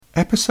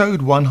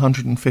Episode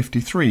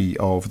 153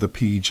 of the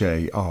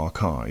PJ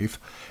Archive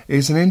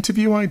is an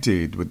interview I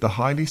did with the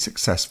highly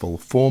successful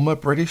former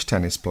British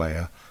tennis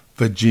player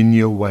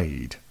Virginia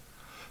Wade.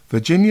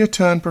 Virginia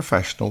turned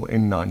professional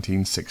in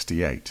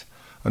 1968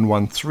 and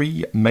won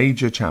 3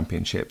 major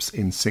championships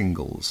in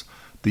singles: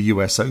 the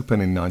US Open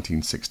in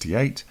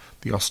 1968,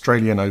 the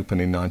Australian Open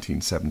in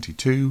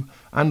 1972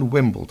 and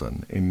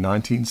Wimbledon in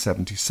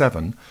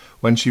 1977,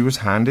 when she was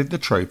handed the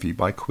trophy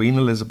by Queen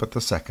Elizabeth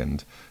II,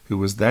 who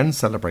was then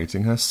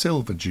celebrating her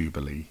silver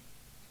jubilee.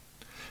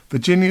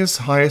 Virginia's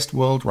highest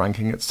world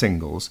ranking at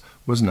singles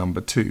was number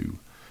 2,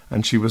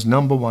 and she was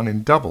number 1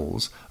 in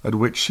doubles, at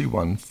which she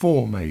won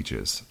 4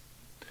 majors.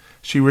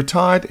 She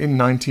retired in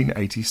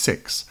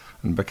 1986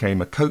 and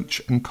became a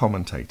coach and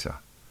commentator.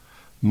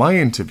 My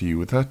interview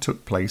with her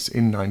took place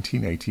in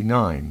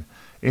 1989,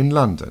 in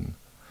London.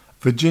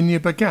 Virginia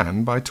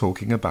began by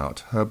talking about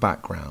her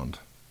background.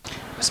 I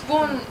was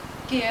born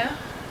here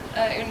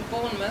in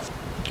Bournemouth.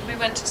 We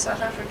went to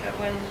South Africa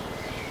when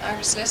I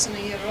was less than a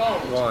year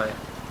old. Why?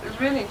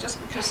 Really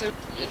just because it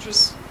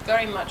was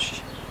very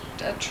much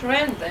a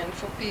trend then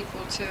for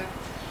people to,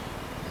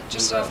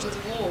 just after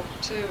the war,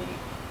 to...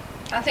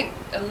 I think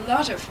a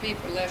lot of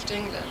people left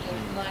England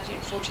in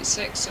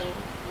 1946 and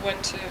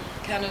went to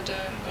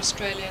Canada,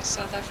 Australia,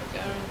 South Africa.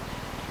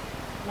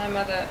 And my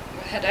mother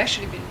had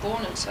actually been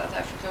born in South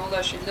Africa,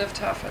 although she lived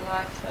half her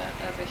life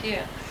over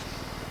here.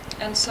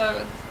 And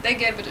so they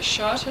gave it a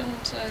shot. And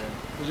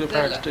what did your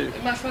parents do?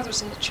 My father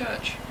was in the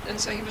church, and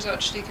so he was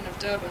Archdeacon of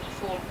Durban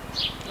for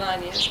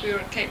 9 years. We were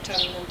in Cape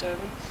Town and in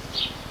Durban.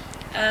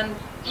 And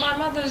my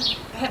mother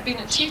had been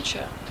a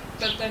teacher,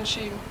 but then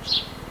she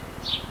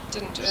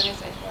didn't do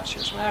anything while she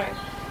was married.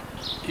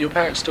 Your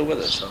parents still with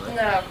us, are they?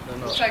 No, They're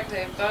not. in fact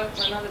they both,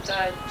 my mother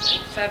died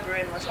in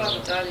February and my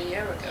father died a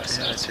year ago,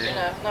 so Yeah, it's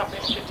dear. not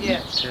been a good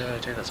year. Dear,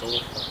 that's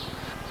awful.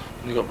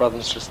 And you got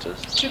brothers and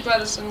sisters? 2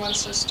 brothers and 1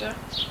 sister,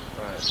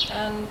 Right.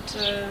 and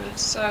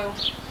so,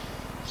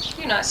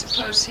 I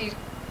suppose he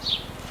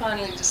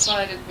finally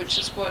decided, which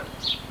is what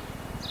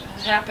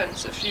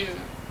happens if you're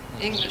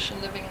English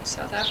and living in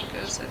South Africa,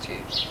 is that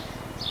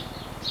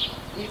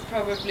you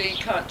probably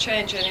can't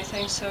change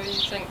anything, so you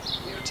think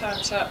your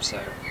time's up. So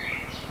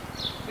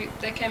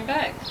they came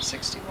back in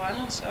 61,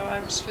 and so I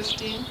was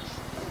 15.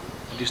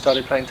 And you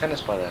started playing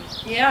tennis by then?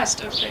 Yeah, I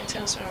started playing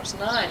tennis when I was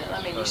 9, and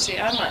I mean, you see,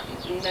 I might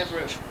never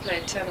have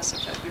played tennis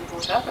if I'd been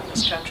brought up in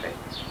this country.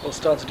 What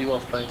started you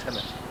off playing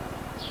tennis?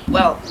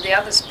 Well, the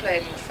others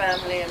played in the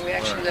family, and we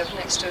actually Right. lived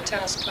next to a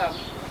tennis club.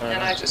 Right.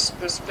 And I just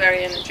was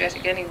very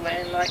energetic anyway,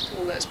 and liked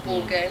all those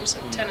ball games,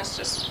 and tennis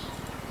just...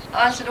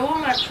 I answered all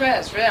my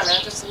prayers, really. I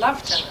just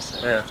loved tennis.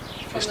 Yeah. From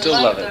You the still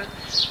love moment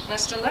it? And I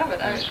still love it.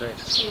 Yeah, great.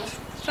 From the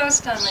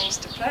first time I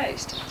used to play, I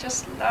used to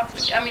just love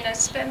it. I mean, I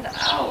spend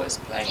hours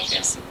playing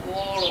against the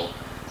wall or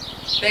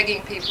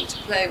begging people to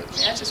play with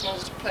me. I just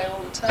wanted to play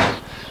all the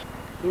time.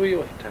 Who are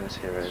your tennis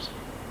heroes?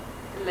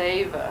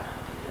 Lever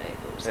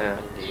was Yeah.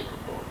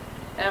 unbelievable.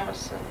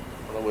 Emerson,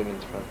 On the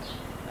women's front?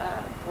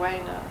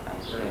 Buena,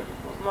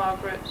 unbelievable.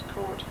 Margaret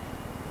Court.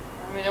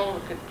 I mean, all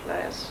the good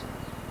players.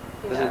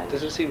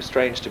 Does it seem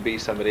strange to be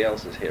somebody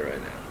else's hero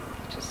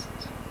now? Just,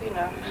 You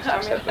just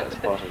accept that's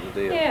part of the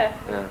deal. Yeah,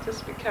 Yeah. it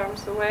just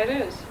becomes the way it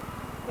is.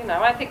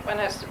 I think one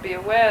has to be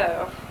aware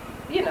of,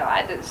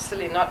 it's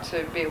silly not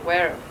to be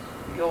aware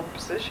of your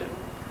position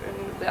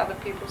in the other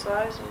people's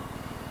eyes, and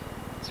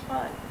it's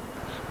fine.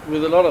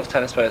 With a lot of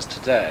tennis players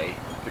today,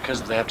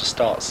 because they have to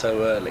start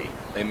so early,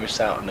 they miss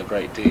out on a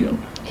great deal.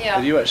 Yeah.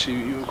 But you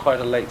were quite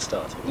a late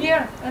starter. weren't you?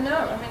 Yeah, I know.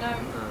 I mean,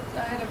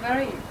 I had a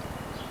very...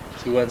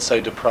 So you weren't so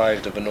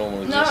deprived of a normal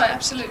No, existence. I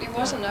absolutely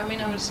wasn't. I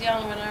mean, I was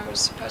young when I was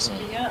supposed to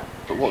be young.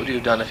 But what would you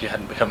have done if you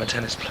hadn't become a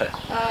tennis player?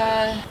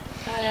 I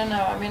don't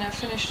know. I mean, I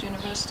finished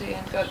university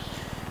and got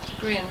a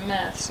degree in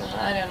maths, and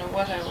I don't know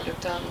what I would have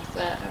done with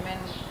that. I mean,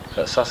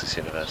 At Sussex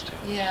University.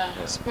 yeah,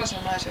 Yeah. I suppose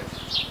I might have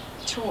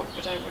taught,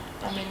 but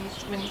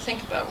when you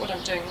think about what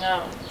I'm doing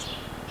now, and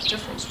the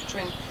difference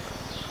between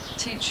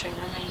teaching,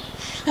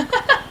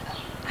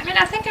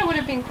 I think I would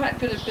have been quite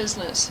good at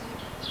business.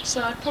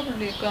 So I'd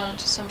probably have gone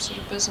into some sort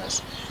of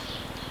business.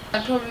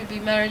 I'd probably be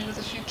married with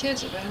a few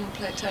kids if I hadn't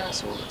played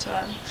tennis all the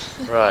time.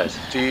 Right.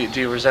 Do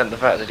you resent the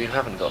fact that you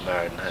haven't got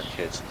married and had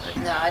kids and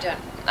things? No, I don't.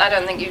 I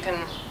don't think you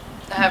can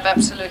have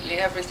absolutely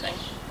everything.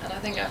 And I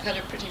think I've had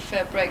a pretty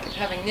fair break at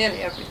having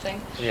nearly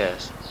everything.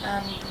 Yes.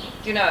 And,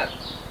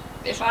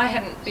 if I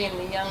hadn't been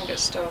the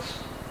youngest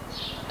of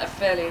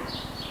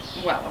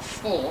of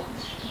 4,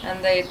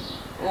 and they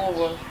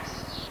all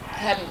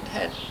hadn't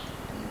had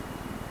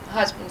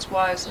husbands,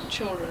 wives and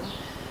children,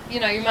 you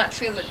might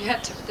feel that you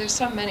had to, but there's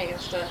so many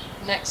of the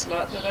next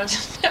lot that I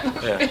just never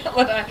feel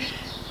that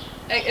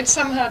it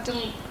somehow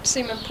didn't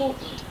seem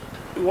important.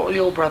 What were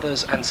your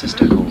brothers and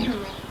sister called?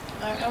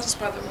 My eldest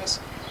brother was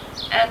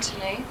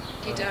Anthony.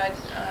 He died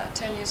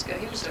 10 years ago.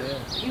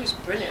 He was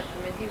brilliant.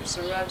 I mean, he was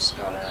a Rhodes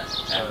Scholar,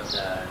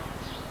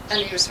 and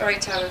he was very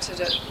talented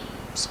at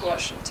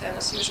squash and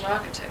tennis. He was an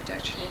architect,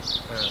 actually.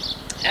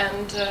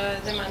 And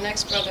then my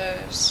next brother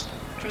is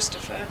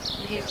Christopher,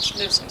 and he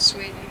lives in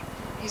Sweden.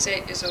 He's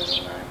 8 years older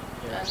than I am.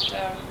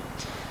 and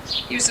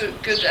he was a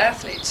good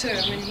athlete too.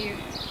 I mean, he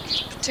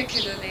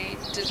particularly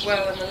did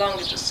well in the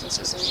longer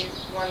distances, and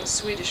he won the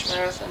Swedish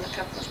marathon a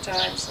couple of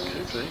times.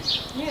 And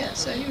yeah,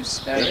 so he was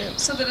very. Brilliant.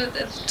 So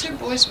the two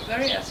boys were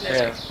very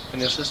athletic. Yeah.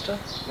 And your sister?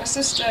 My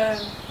sister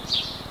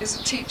is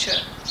a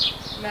teacher,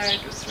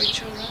 married with 3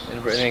 children.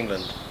 In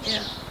England?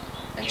 Yeah.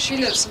 And she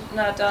lives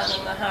now down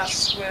in the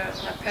house where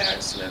my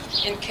parents live,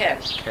 in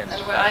Kent. And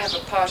where I have a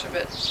part of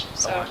it.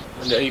 So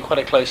And are you quite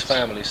a close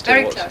family still?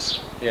 very close.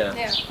 Yeah.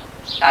 Yeah.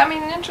 I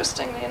mean,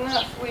 interestingly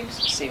enough, we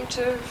seem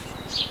to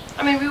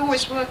I mean, we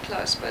always were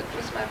close, but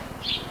with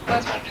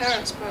both my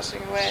parents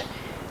passing away,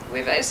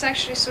 it's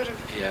actually sort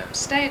of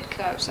stayed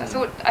close. I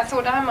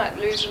thought I might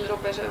lose a little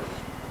bit of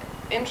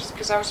interest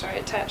because I was very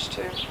attached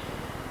to,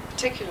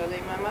 particularly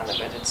my mother.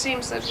 But it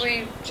seems that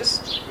we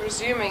just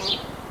resuming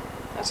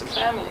as a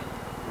family.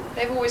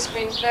 They've always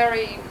been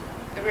very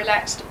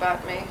relaxed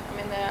about me. I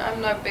mean,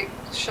 I'm no big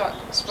shot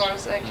as far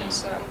as they're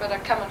concerned, but I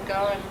come and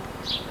go, and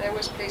they're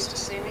always pleased to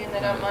see me, and they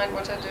don't mind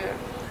what I do.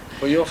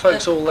 Were your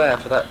folks all there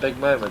for that big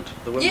moment,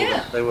 the Wimbledon?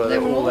 Yeah, they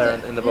were all there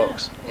in the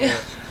box. Yeah.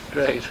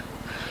 Great.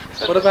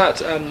 What about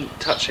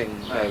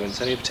touching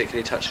moments? Any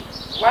particularly touching?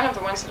 One of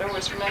the ones that I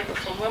always remember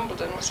from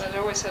Wimbledon was I'd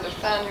always had a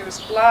fan who was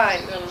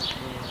blind, and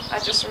I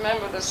just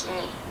remember this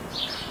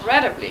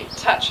incredibly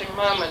touching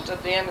moment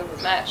at the end of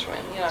the match when,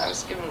 I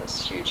was given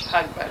this huge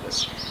hug by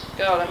this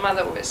girl. Her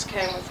mother always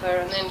came with her,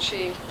 and then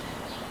she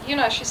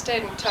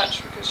stayed in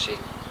touch because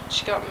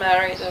she got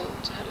married and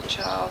had a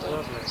child,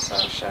 and so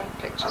I've shown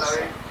pictures.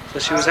 So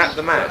she was at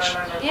the match?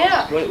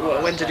 Yeah.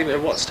 When did you, at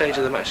what stage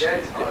of the match?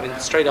 I mean,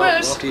 straight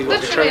after you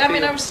got the literally,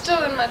 trophy? I was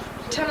still in my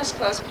tennis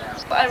class,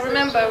 but I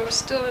remember I was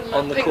still in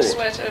my pink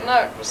sweater.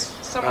 No, it was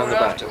somewhere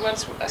after,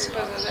 once I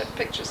suppose I had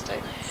pictures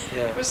taken.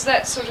 Yeah. It was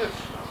that sort of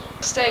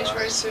stage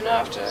very soon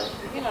after.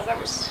 That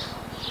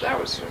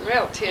was a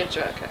real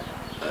tearjerker.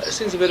 It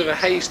seems a bit of a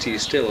haze to you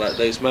still at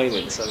those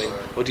moments. I mean,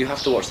 or do you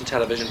have to watch the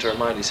television to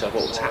remind yourself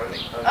what was happening?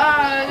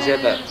 Because you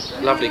had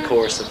that lovely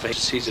chorus of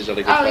She's a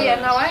Jolly Good Fellow. Oh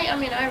yeah, no, I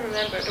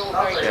remember it all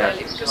very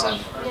clearly because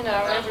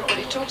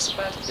everybody talks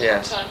about it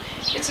all the time.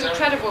 It's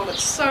incredible that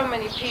so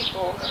many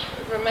people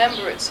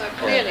remember it so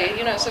clearly.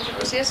 As if it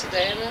was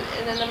yesterday,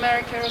 and in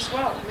America as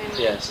well. I mean,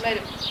 it made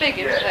a big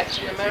impact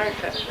in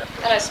America,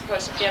 and I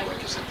suppose again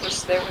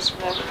because they always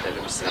remembered that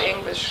it was the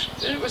English.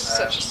 It was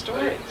such a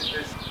story.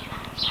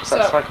 It's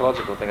that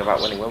psychological thing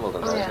about winning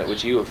Wimbledon, isn't it?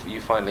 Which you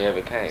finally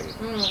overcame.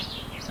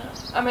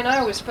 I mean, I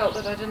always felt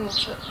that I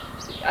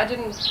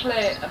didn't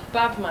play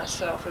above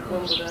myself at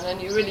Wimbledon, and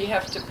you really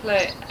have to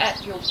play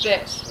at your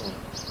best.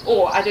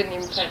 Or I didn't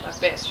even play at my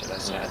best, should I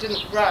say. I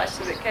didn't rise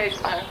to the occasion.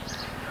 I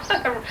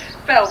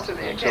fell to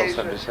the occasion.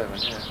 Until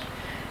 77,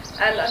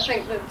 yeah. And I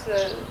think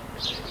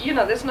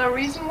that, there's no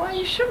reason why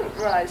you shouldn't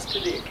rise to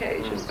the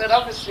occasion, but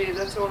obviously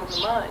that's all in the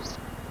mind.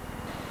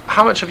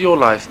 How much of your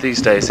life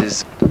these days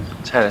is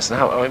tennis,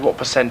 and what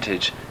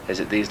percentage is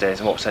it these days,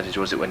 and what percentage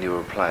was it when you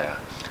were a player?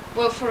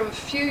 Well, for a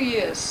few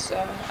years,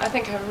 I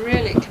think I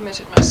really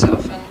committed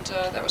myself, and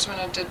that was when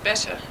I did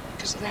better,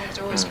 because I think I'd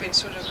always been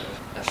sort of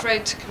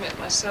afraid to commit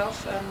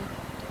myself, and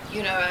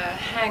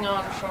hang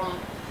on from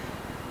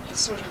the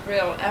sort of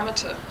real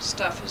amateur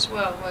stuff as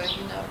well, where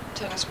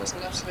tennis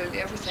wasn't absolutely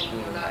everything in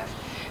your life.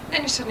 And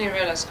then you suddenly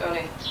realise,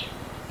 golly,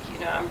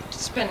 I'm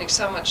spending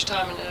so much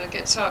time, and I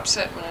get so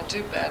upset when I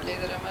do badly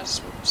that I might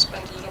as well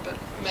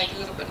make a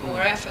little bit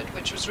more effort,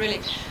 which was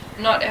really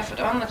not effort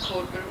on the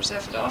court, but it was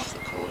effort off the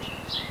court.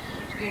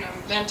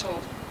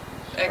 Mental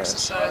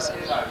exercise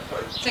and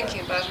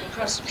thinking about it and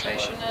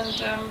concentration. And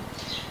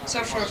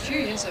so for a few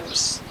years I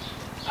was,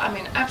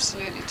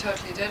 absolutely,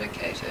 totally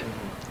dedicated.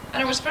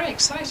 And it was very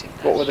exciting.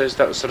 What were those,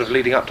 that was sort of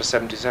leading up to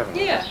 77?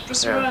 Yeah, it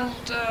was around,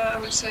 I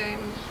would say,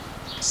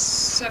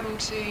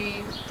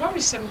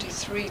 probably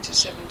 73 to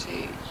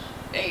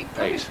 78,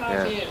 probably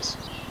 5 years.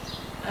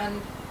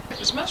 And it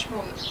was much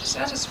more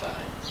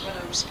satisfying when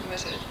I was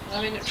committed.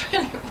 It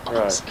really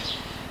was. Right.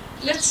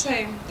 Let's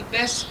say the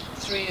best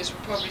 3 years were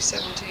probably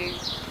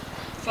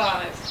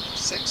 75,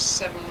 6,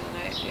 7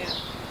 and 8, yeah.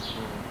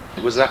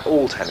 Was that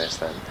all tennis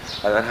then?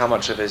 And then how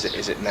much of it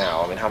is it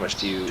now? How much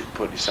do you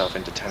put yourself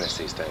into tennis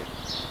these days?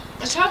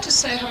 It's hard to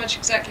say how much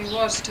exactly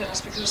was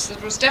tennis, because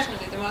it was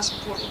definitely the most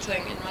important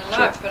thing in my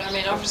life. But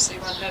obviously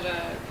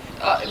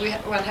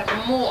one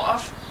had more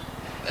off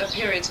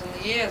periods in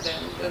the year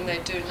then than they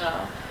do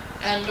now.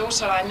 And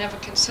also I never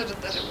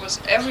considered that it was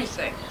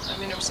everything.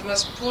 It was the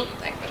most important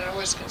thing, but I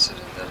always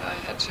considered that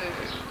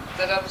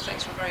that other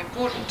things were very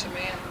important to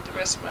me, and the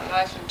rest of my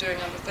life and doing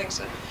other things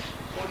that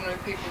ordinary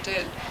people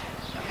did,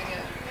 having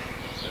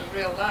a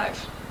real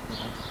life,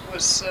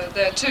 was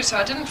there too. So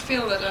I didn't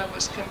feel that I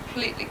was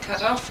completely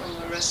cut off from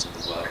the rest of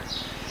the world.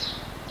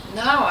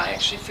 Now I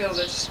actually feel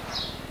that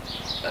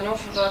an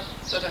awful lot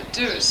that I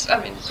do is,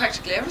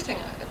 practically everything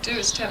I do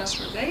is tennis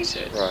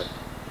related. Right.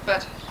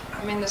 But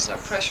there's no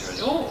pressure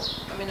at all.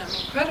 I'm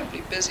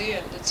incredibly busy,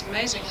 and it's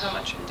amazing how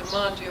much in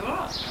demand you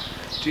are.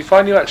 Do you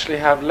find you actually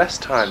have less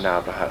time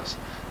now, perhaps,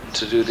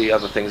 to do the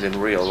other things in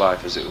real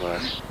life, as it were?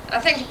 I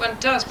think one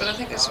does, but I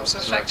think it's also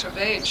a factor of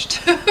age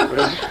too.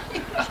 Really?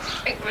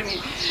 I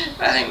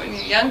think when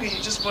you're younger,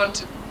 you just want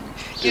to,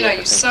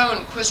 you're so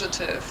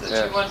inquisitive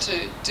that you want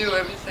to do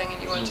everything,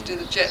 and you want to do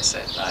the jet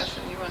set life,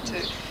 and you want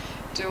to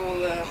do all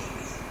the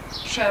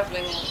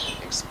travelling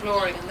and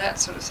exploring and that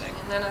sort of thing.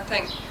 And then I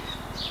think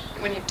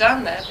when you've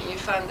done that and you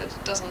find that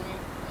it doesn't,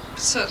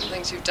 certain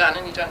things you've done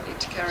and you don't need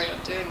to carry on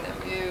doing them,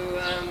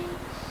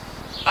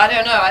 I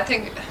don't know, I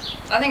think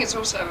it's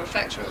also a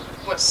factor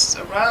of what's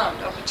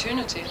around,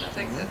 opportunity, and I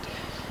think that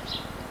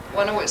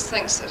one always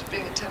thinks that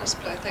being a tennis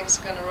player, things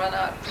are going to run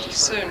out pretty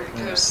soon,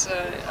 because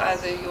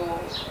either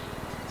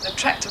the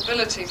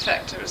tractability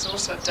factor is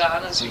also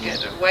down as you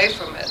get away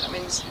from it. I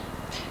mean, it's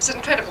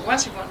incredible.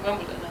 Once you've won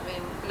Wimbledon, I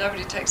mean,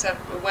 nobody takes that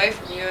away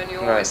from you, and you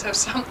always have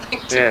something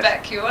to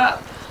back you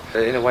up.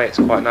 In a way, it's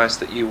quite nice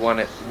that you won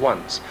it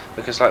once,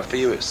 because like for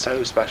you, it's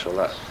so special.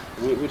 That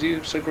would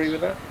you agree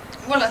with that?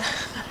 Well,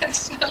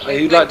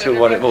 you'd like to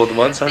have won it more than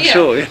once, I'm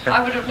sure. Yeah.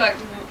 I would have liked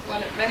to have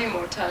won it many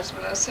more times,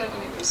 but I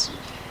certainly was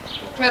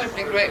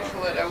incredibly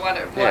grateful that I won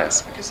it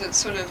once, because it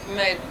sort of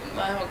made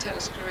my whole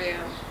tennis career,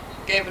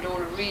 gave it all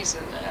a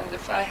reason. And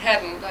if I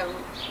hadn't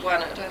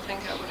won it, I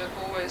think I would have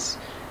always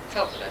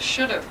felt that I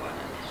should have won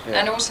it. Yeah.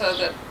 And also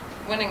that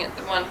winning it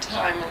the one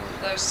time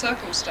in those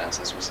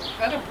circumstances was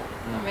incredible.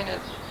 I mean,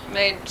 it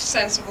made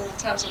sense of all the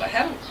times that I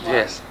hadn't won.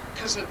 Yes.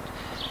 Because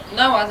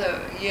no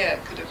other year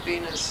could have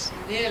been as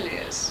nearly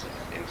as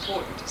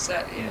important as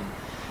that year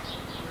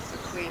with the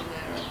Queen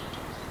there.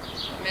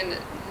 I mean,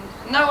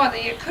 no other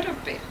year could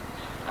have been.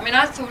 I mean,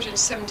 I thought in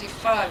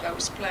 '75 I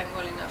was playing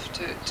well enough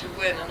to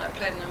win, and I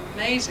played an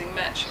amazing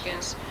match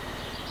against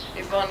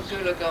Yvonne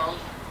Goolagong.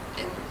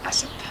 I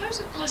suppose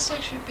it must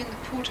actually have been the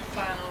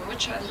quarterfinal, in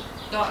which I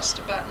lost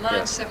about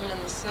 9-7 in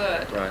the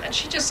third. Right. And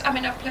she just, I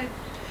mean, I played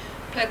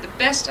the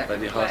best I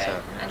could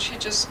play, and she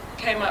just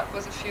came up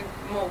with a few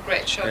more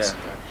great shots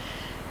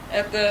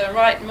at the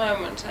right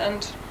moment.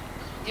 And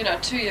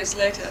 2 years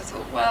later, I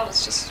thought, well,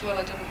 it's just as well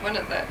I didn't win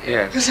it that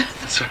year. Yeah,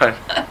 that's right.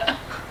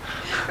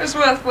 It was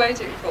worth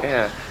waiting for.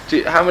 Yeah.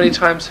 How many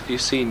times have you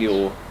seen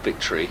your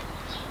victory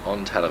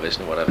on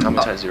television or whatever? How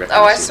many times do you reckon?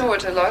 I saw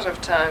it a lot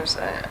of times,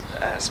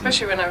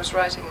 especially when I was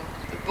writing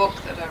the book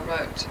that I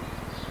wrote.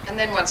 And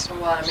then once in a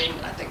while, I mean,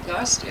 I think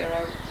last year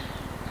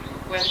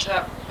I went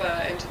up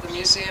into the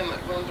museum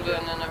at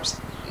Wimbledon, and I was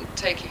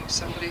taking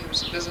somebody who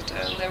was a visitor,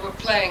 and they were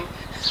playing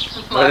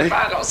my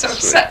final, so I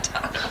sat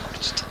down and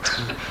watched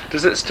it.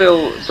 Does it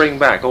still bring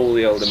back all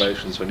the old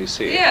emotions when you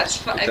see it? Yeah,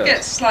 it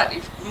gets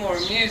slightly more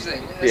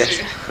amusing.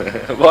 Yes.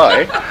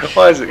 Why?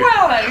 Why is it?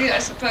 Well, I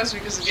suppose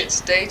because it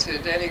gets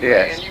dated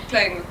anyway, and you're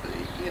playing with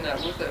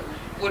with a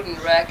wooden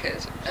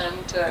racket,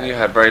 and you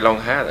had very long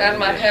hair then. And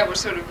my hair was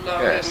sort of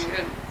long,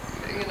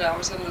 and I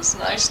was in this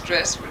nice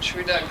dress which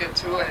we don't get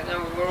to wear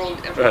now.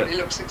 Everybody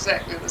looks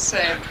exactly the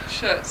same,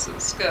 shirts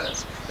and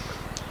skirts.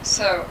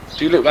 So.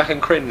 Do you look back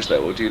and cringe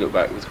though, or do you look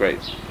back with great?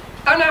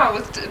 Oh no,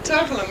 with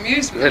total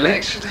amusement. Really?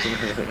 Actually.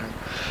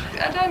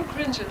 I don't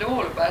cringe at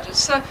all about it.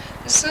 So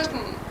there's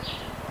certain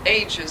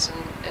ages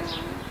in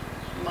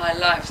my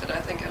life that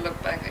I think I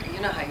look back at. You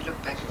know how you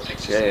look back at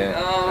pictures?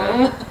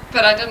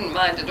 But I didn't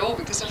mind at all,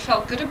 because I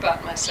felt good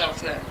about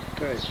myself then.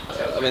 Great.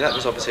 I mean, that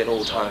was obviously an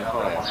all-time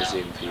high, I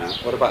presume, for you.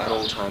 What about an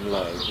all-time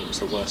low? What was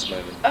the worst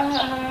moment?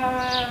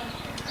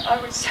 I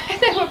would say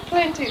there were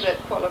plenty that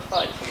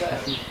qualified for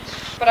that.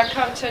 But I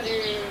can't tell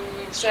you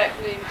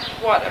exactly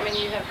what. I mean,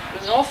 you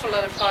have an awful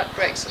lot of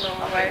heartbreaks along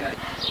the way.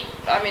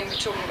 I mean, we're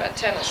talking about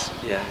tennis.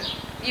 Yeah.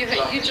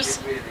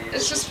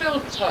 It's just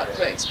filled with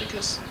heartbreaks,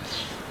 because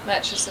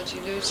matches that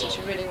you lose that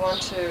you really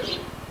want to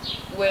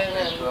win,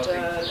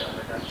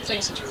 and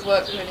things that you've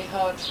worked really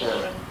hard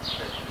for.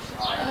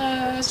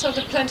 And so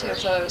there are plenty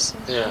of those.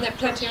 And there are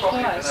plenty of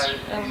highs,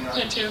 and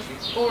plenty of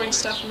boring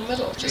stuff in the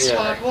middle. Just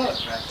hard work,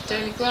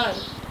 daily grind.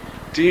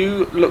 Do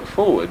you look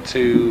forward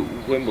to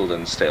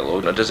Wimbledon still,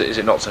 or is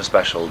it not so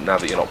special now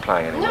that you're not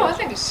playing anymore? No, I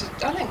think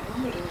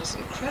Wimbledon is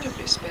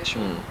incredibly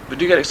special. But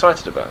do you get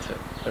excited about it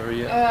every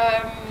year?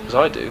 Because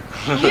I do.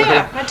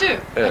 Yeah, I do.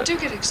 I do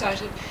get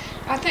excited.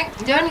 I think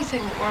the only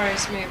thing that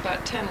worries me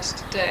about tennis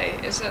today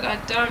is that I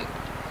don't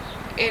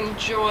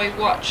enjoy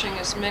watching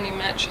as many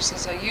matches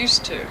as I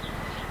used to,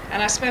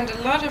 and I spend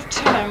a lot of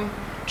time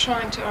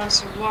trying to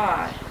answer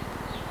why.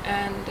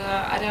 And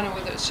I don't know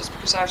whether it's just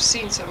because I've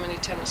seen so many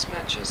tennis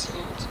matches,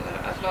 and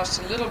I've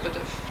lost a little bit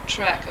of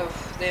track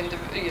of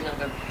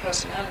the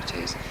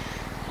personalities,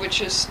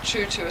 which is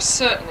true to a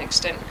certain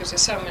extent, because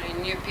there's so many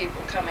new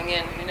people coming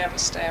in who never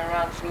stay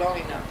around for long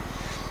enough.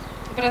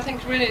 But I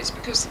think really it's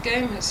because the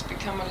game has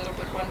become a little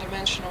bit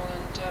one-dimensional,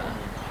 and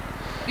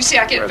you see,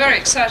 I get very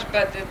excited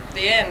about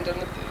the end,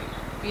 and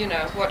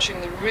watching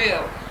the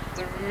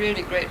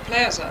really great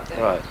players out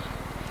there. Right.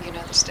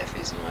 The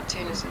Steffis and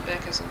Martinez and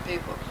Beckers and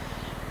people.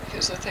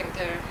 Because I think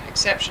they're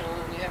exceptional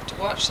and you have to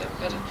watch them.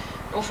 But an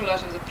awful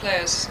lot of the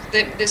players,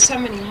 there's so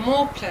many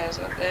more players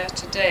out there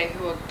today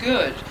who are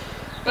good,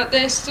 but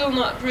they're still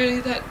not really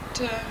that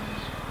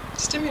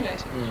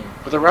stimulating.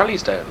 But the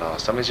rallies don't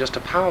last. I mean, it's just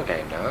a power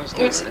game now, isn't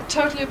it? It's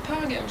totally a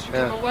power game. It's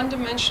become a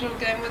one-dimensional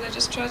game where they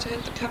just try to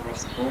hit the cover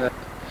off the ball.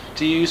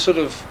 Do you sort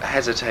of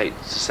hesitate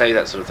to say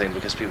that sort of thing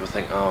because people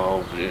think,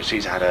 oh,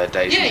 she's had her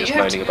day, she's just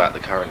moaning about the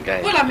current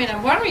game? Well, I mean,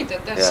 I'm worried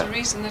that that's the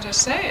reason that I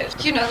say it.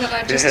 That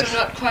I just am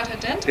not quite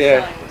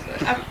identifying with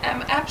it.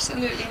 I'm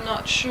absolutely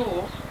not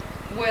sure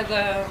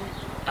whether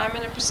I'm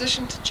in a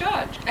position to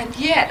judge. And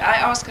yet, I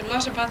ask a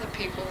lot of other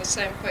people the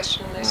same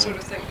question, and they sort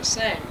of think the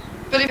same.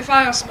 But if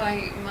I ask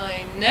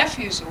my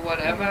nephews or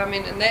whatever, I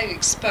mean, and they're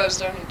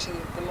exposed only to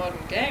the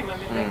modern game, I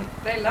mean,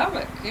 they love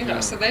it,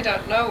 so they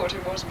don't know what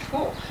it was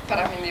before. But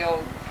I mean, the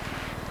old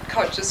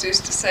coaches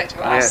used to say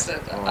to us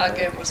that our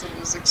game wasn't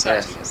as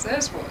exciting as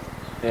theirs was.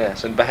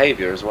 Yes, and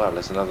behaviour as well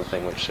is another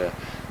thing which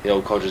the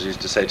old codgers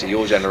used to say to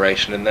your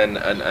generation, and then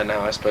and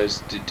now I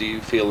suppose, do you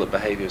feel that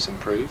behaviour has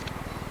improved?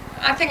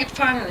 I think it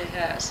finally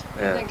has.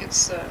 Yeah. I think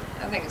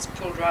it's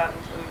pulled round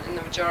in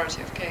the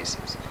majority of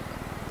cases.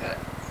 But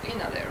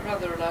there are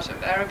rather a lot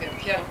of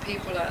arrogant young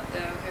people out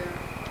there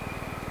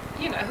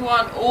who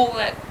aren't all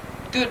that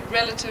good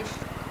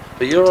relative.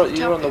 But you're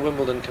on the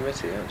Wimbledon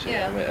committee, aren't you?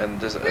 Yeah.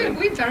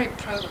 We're very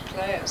pro the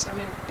players. I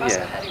mean, Buzzer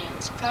Haddingham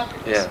is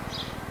fabulous. Yeah.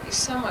 He's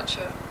so much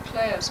a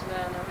player's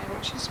man. I mean,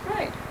 which is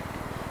great.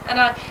 And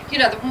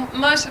the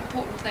most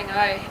important thing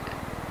I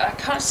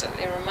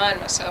constantly remind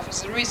myself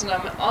is the reason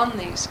I'm on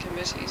these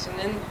committees and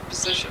in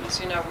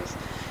positions,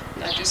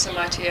 I do some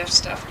ITF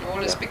stuff and all,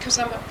 is because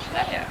I'm a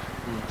player.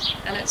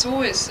 And I've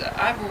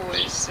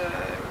always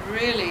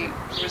really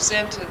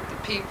resented the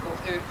people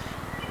who,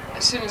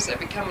 as soon as they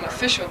become an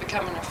official. Because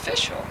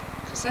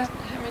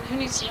who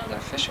needs another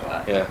official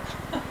out there?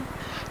 Yeah.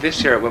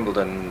 This year at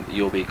Wimbledon,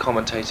 you'll be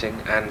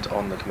commentating and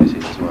on the committee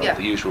as well. Yeah.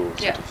 The usual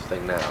sort of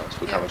thing now. It's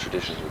become a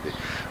tradition with you.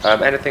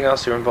 Anything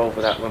else you're involved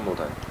with at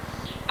Wimbledon?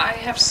 I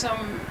have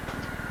some.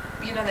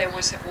 They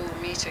always have all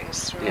the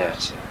meetings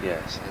throughout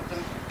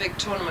the big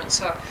tournament.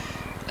 So,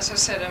 as I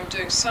said, I'm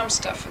doing some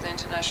stuff for the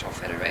International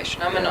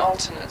Federation. I'm an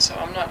alternate, so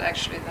I'm not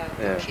actually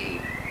the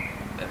key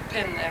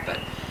pin there. But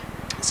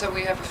so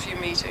we have a few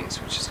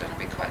meetings, which is going to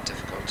be quite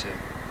difficult too.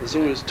 There's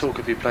always talk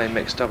of you playing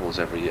mixed doubles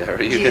every year.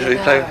 Are you going to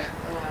be playing?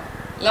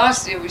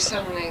 Last year we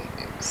suddenly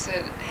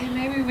said, hey,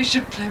 maybe we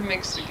should play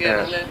mixed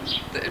again, and then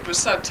it was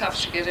so tough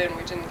to get in,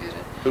 we didn't get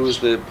in. Who was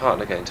the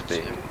partner going to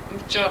be?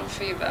 John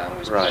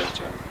Feeber. Right.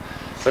 John.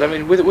 But I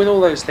mean, with all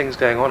those things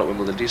going on at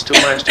Wimbledon, do you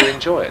still manage to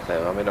enjoy it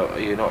though? I mean, are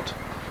you not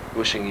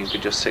wishing you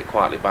could just sit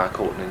quietly by a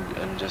court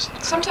and just...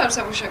 Sometimes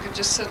I wish I could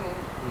just sit and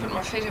put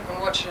my feet up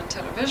and watch it on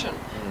television.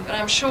 But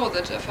I'm sure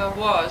that if I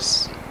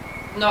was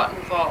not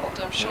involved,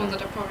 I'm sure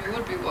that I probably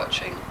would be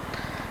watching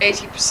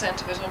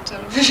 80% of it on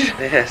television.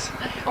 Yes.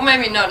 Or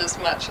maybe not as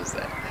much as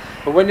that.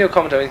 But when you're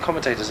commentating,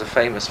 commentators are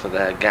famous for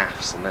their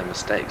gaffes and their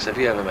mistakes. Have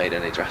you ever made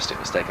any drastic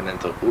mistake and then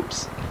thought,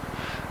 oops?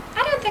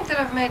 I don't think that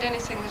I've made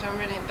anything that I'm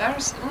really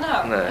embarrassed. No.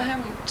 I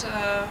haven't.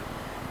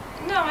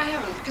 No, I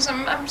haven't, because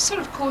I'm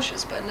sort of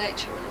cautious by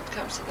nature when it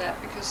comes to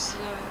that, because...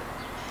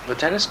 But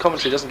tennis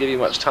commentary doesn't give you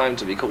much time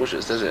to be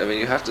cautious, does it? I mean,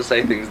 you have to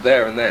say things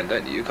there and then,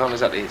 don't you? You can't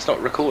exactly... It's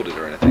not recorded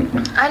or anything.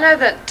 I know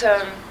that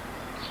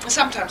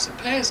sometimes the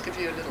players give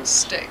you a little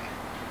stick.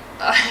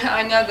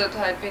 I know that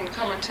I'd been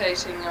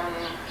commentating on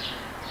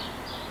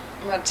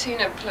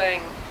Martina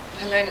playing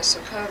Helena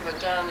Sokova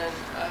down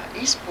in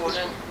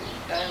Eastbourne,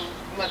 and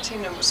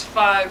Martina was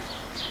 5...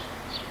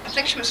 I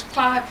think she was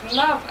 5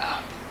 love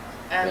up.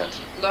 And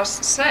lost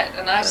the set,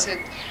 and I said,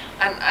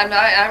 and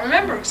I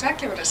remember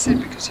exactly what I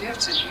said, because you have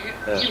to,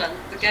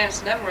 the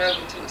game's never over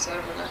until it's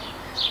over. And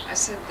I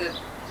said that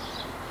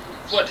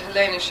what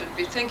Helena should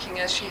be thinking,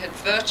 as she had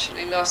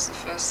virtually lost the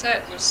first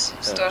set, was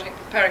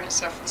preparing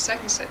herself for the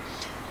second set.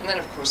 And then,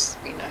 of course,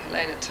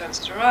 Helena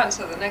turns it around.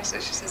 So the next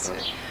set, she says,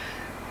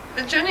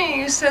 "But Jenny,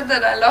 you said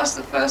that I lost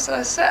the first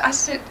set." I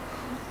said,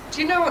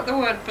 "Do you know what the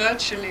word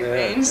virtually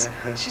means?"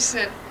 She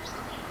said,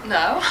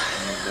 "No."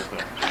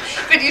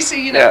 But you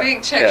see,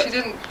 being Czech, she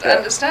didn't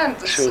understand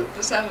the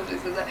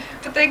subtleties of that.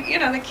 But they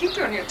keep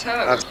you on your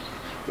toes.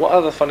 What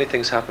other funny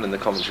things happen in the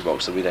commentary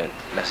box that we don't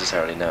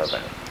necessarily know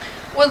about?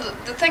 Well,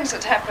 the things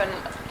that happen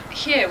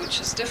here, which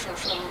is different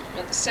from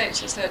at the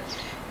States, is that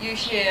you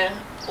hear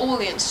all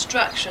the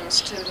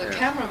instructions to the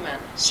cameraman.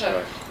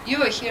 So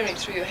you are hearing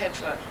through your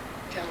headphone,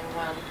 camera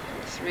 1,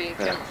 camera 3,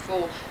 camera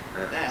 4.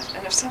 That,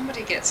 and if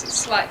somebody gets it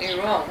slightly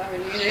wrong, I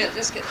mean, you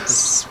just get this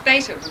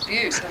spate of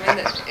abuse. I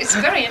mean, it's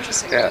very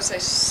interesting because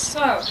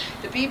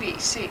the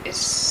BBC is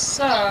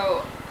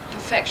so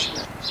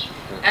perfectionist,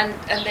 and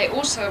they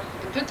also,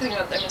 the good thing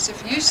about them is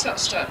if you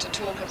start to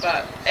talk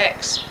about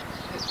X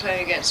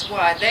playing against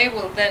Y, they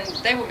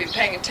will be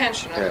paying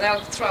attention, and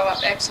they'll throw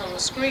up X on the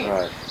screen.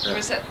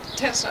 Whereas that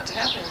tends not to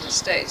happen in the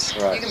States.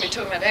 You can be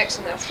talking about X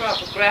and they'll throw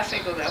up a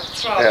graphic, or they'll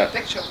throw up a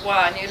picture of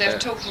Y, and you're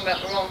left talking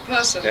about the wrong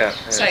person,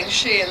 saying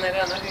she, and they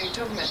don't know who you're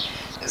talking about.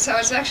 So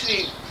it's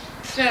actually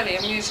fairly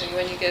amusing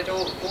when you get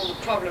all the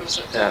problems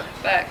at the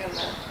back and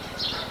the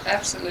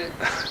absolute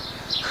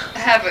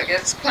havoc.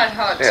 It's quite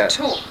hard to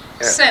talk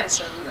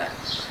sense in that.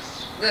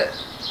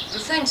 The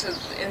things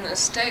in the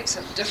States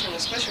are different,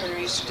 especially when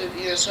we used to do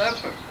the US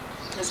Open.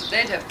 is that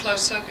they'd have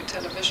closed circuit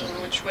television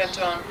which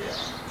went on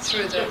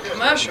through the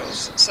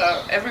commercials,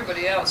 so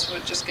everybody else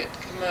would just get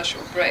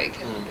commercial break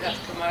and have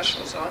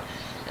commercials on.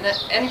 And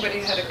anybody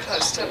who had a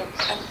closed television,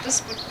 and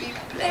this would be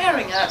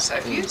blaring out. So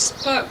if you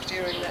spoke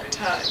during that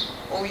time,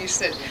 or you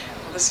said,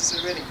 well, this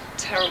is a really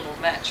terrible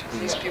match,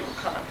 and these people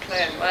can't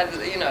play,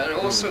 and you know, and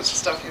all sorts of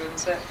stuff you would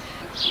say,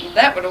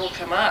 that would all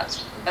come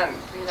out. And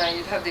you know,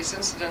 you'd have these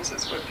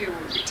incidences where people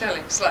would be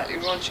telling slightly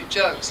raunchy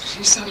jokes, and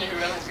you suddenly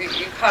realise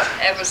you can't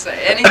ever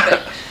say anything.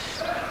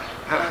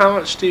 How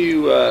much do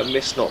you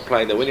miss not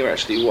playing though when you're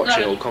actually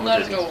watching or commentating?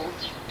 Not at all.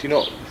 Do you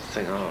not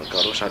think, oh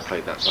God, I wish I'd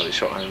played that bloody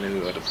shot, I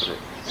knew where to put it?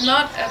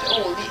 Not at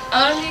all. The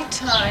only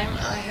time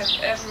I have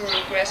ever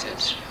regretted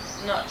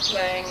not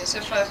playing is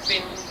if I've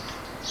been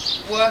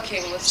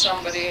working with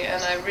somebody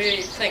and I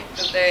really think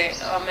that they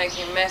are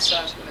making a mess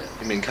out of it.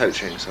 You mean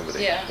coaching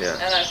somebody? Yeah.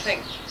 And I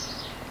think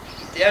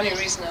the only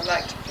reason I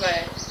like to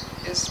play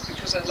is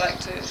because I'd like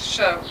to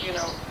show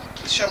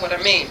what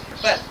I mean.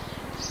 But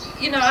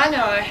I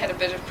know I had a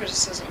bit of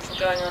criticism for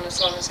going on as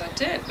long as I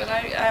did, but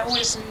I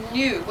always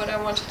knew what I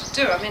wanted to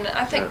do. I mean,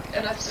 I think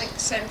the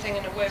same thing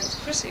in a way with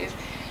Chrissy.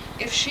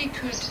 If she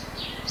could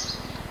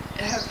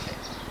have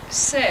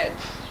said,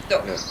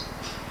 look,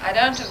 I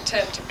don't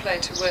intend to play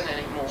to win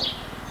anymore.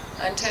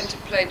 I intend to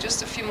play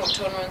just a few more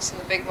tournaments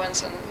and the big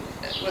ones and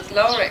with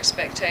lower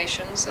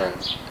expectations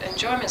and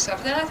enjoy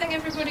myself. Then I think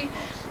everybody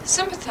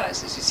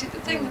sympathises. You see, the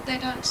thing that they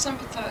don't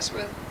sympathise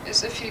with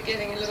is if you're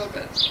getting a little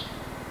bit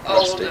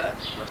older,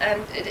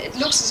 and it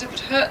looks as if it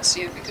hurts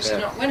you because you're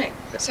not winning.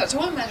 So it's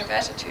all a matter of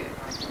attitude.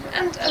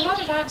 And a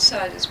lot of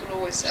outsiders will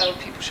always say, oh,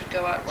 people should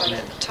go out while they're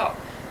at the top.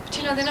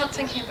 But they're not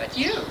thinking about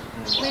you.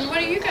 I mean, what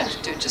are you going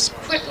to do? Just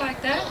quit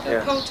like that?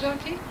 Go cold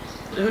turkey?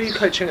 Who are you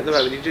coaching at the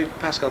moment? You do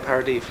Pascal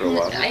Paradis for a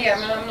while? Yeah,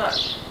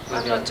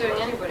 I'm not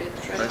doing anybody at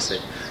the moment. I see.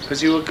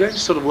 Because you were going to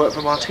sort of work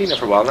for Martina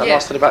for a while, and that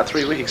lasted about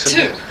 3 weeks.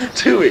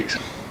 2 weeks.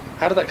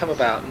 How did that come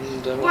about?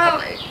 And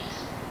well,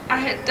 I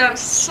had done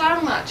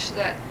so much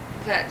that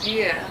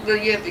year, the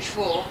year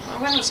before.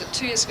 When was it?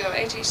 2 years ago,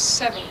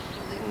 87, I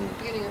think,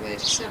 beginning of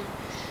 87.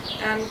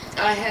 And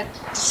I had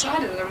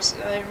decided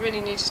that I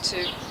really needed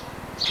to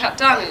cut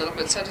down a little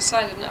bit, so I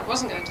decided I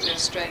wasn't going to go to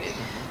Australia.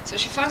 So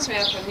she phones me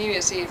up on New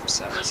Year's Eve or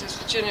something and says,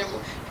 Virginia,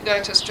 you're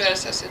going to Australia?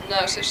 So I said,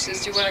 no. So she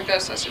says, do you want to go?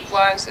 So I said,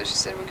 why? And so she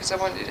said, because I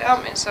wanted you to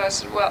help me. And so I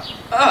said, well,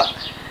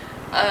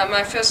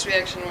 my first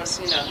reaction was,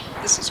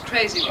 this is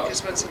crazy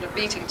because one's sort of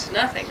beating to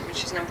nothing. I mean,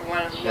 she's number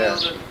one in the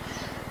world,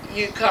 and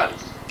you can't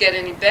get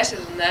any better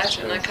than that,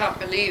 and I can't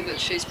believe that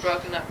she's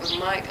broken up with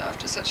Mike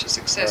after such a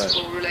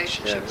successful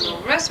relationship and all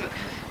the rest of it.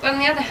 But on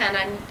the other hand,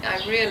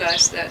 I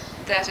realised that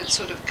had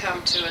sort of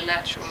come to a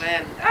natural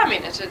end. I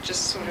mean, it had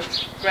just sort of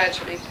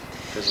gradually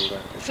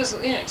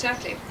fizzled. Yeah,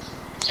 exactly.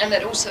 And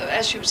that also,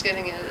 as she was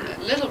getting a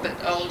little bit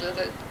older,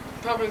 that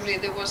probably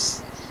there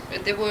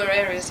were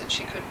areas that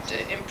she could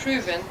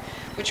improve in,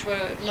 which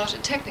were not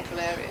a technical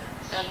area.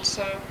 And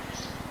so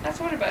I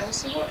thought about it and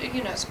said, well,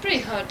 it's pretty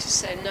hard to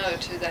say no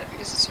to that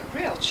because it's a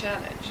real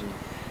challenge.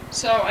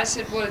 So I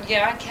said, well,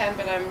 yeah, I can,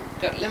 but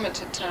I've got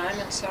limited time.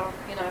 And so,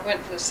 I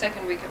went for the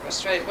second week of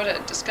Australia. What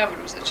I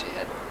discovered was that she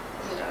had,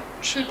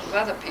 a troop of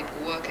other people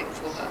working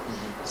for her.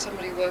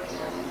 Somebody working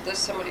on this,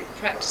 somebody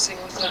practicing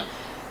with her.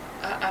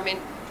 I mean,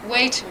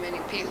 way too many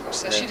people.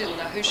 So she didn't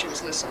know who she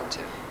was listening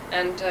to.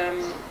 And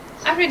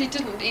I really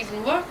didn't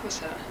even work with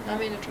her. I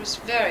mean, it was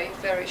very,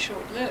 very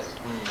short-lived.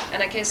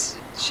 And I guess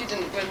she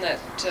didn't win that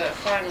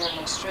final in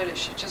Australia.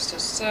 She just, her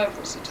serve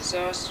was a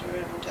disaster,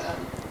 and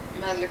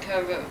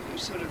Mandlikova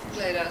sort of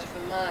played out of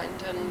her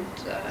mind. And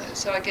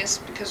so I guess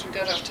because we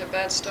got off to a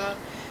bad start,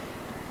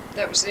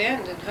 that was the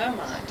end in her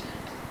mind.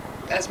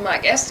 As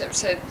Mike Estep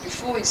said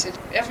before, he said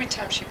every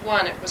time she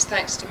won, it was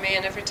thanks to me,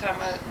 and every time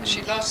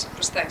she lost, it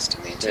was thanks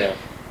to me too.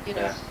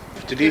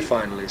 Did you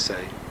finally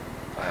say?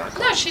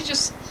 No, she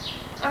just.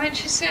 I mean,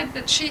 she said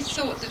that she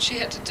thought that she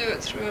had to do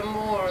it through a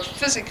more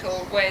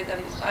physical way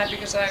than I,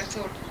 because I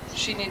thought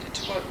she needed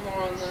to work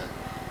more on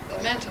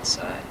the mental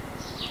side.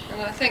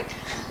 And I think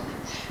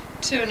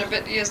 2 and a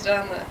bit years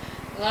down the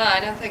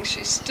line, I think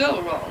she's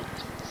still wrong.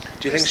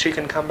 Do you think she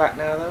can come back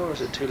now, though, or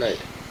is it too late?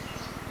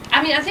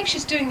 I mean, I think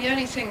she's doing the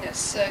only thing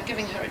that's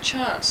giving her a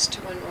chance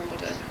to win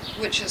Wimbledon,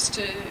 which is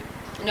to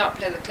not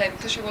play the clay,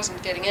 because she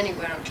wasn't getting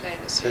anywhere on clay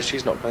this year. So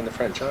she's not playing the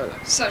French either?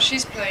 So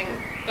she's playing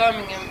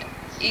Birmingham,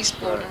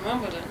 Eastbourne and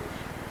Wimbledon.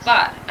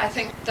 But I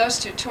think those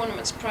 2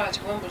 tournaments prior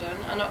to Wimbledon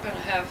are not going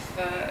to have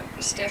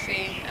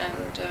Steffi,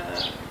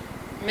 and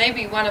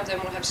maybe one of them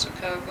will have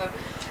Sukova,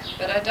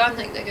 but I don't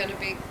think they're going to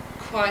be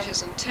quite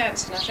as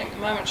intense. And I think the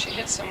moment she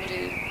hits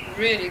somebody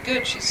really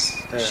good, she's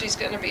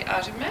going to be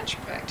out of match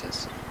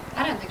practice.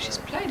 I don't think she's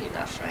played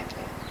enough,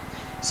 frankly.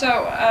 So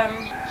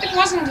it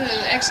wasn't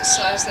an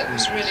exercise that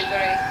was really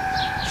very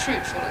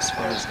fruitful as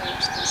far as I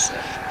was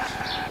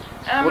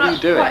concerned. What are you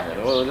doing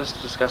then? Well, let's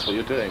discuss what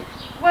you're doing.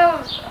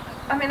 Well,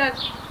 I mean, I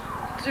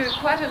do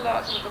quite a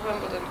lot with the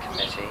Wimbledon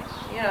committee,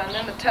 and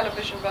then the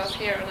television both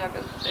here and over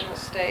in the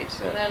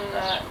States, and then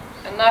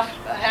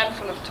a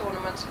handful of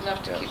tournaments,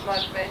 enough to keep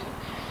motivated.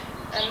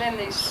 And then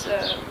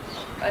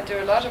I do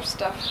a lot of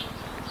stuff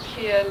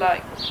here,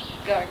 like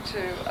going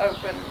to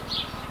open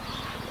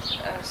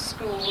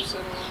schools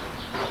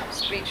and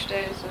speech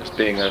days. And As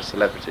being a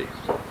celebrity.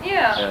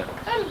 Yeah,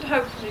 and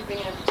hopefully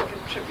being able to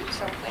contribute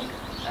something.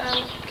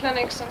 And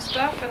clinics and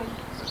stuff, and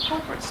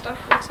corporate stuff,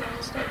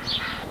 and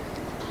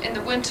stuff. In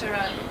the winter,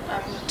 I'm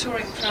a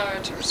touring pro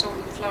at a resort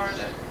in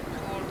Florida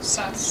called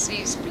South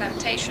Seas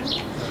Plantation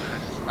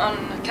on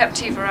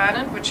Captiva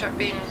Island, which I've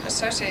been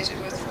associated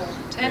with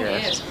for 10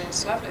 years. I mean,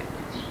 it's lovely.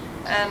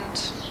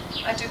 And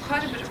I do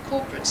quite a bit of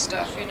corporate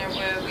stuff, you know,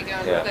 where we go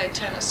and play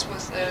tennis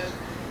with the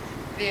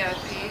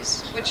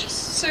VIPs, which is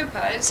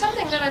super. It's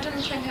something that I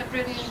didn't think I'd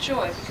really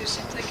enjoy, because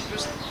you'd think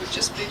it would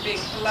just be being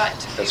polite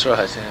to people. That's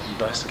right,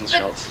 nice little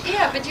shots.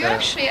 Yeah, but I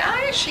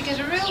actually get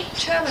a real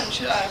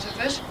challenge out of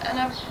it, and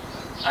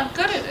I'm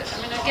good at it.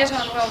 I mean, I get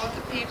on well with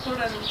the people,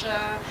 and...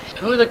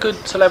 Who are the good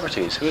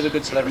celebrities? Who are the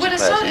good celebrity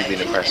players you've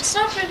been impressed? It's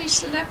not really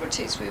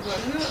celebrities we work.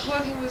 We're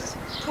working with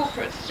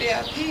corporate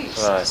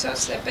VIPs, right. So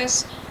it's their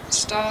best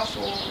staff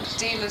or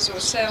dealers or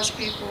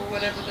salespeople or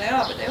whatever they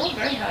are, but they're all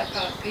very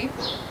high-powered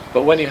people.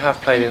 But when you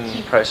have played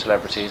in pro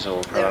celebrities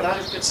or pro... There are a lot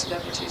of good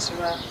celebrities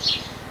around.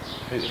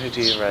 Who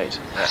do you rate?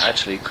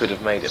 Actually could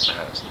have made it,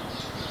 perhaps?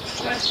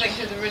 I'm trying to think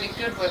who the really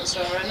good ones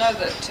are. I know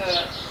that...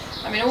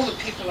 all the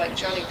people like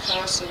Johnny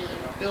Carson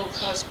and Bill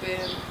Cosby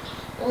and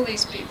all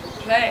these people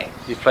play.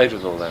 You've played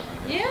with all them?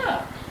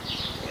 Yeah.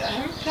 I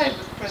haven't played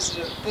with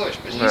President Bush,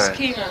 but he's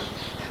keen on...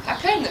 I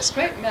played in this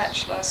great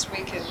match last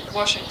week in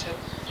Washington.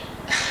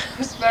 It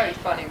was very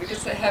funny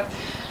because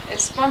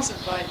it's sponsored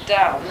by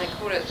Dow, and they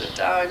call it the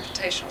Dow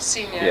Invitational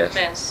Senior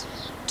Men's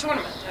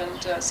Tournament,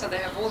 and so they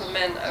have all the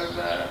men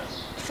over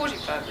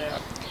 45 there.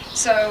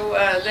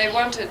 So they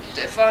wanted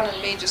Yvonne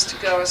and me just to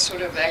go as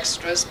sort of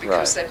extras,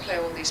 because they play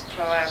all these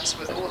pro-ams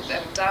with all of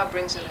them. Dow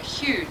brings in a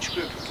huge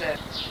group of their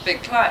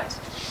big clients.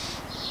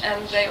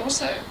 And they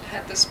also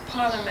had this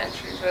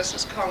parliamentary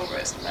versus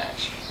Congress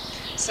match.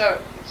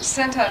 So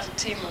sent out a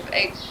team of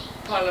 8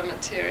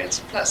 parliamentarians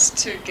plus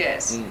 2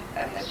 guests,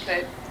 and they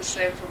played the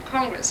same from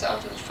Congress. So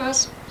after the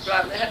first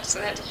round, they had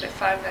to play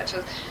 5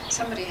 matches.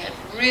 Somebody had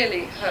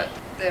really hurt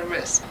their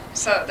wrist.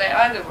 So they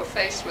either were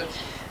faced with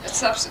a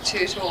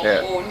substitute or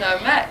no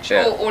match,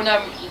 or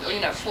no,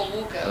 full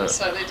walkover.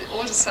 So they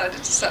all decided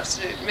to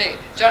substitute me.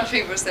 John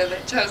Fever was there. They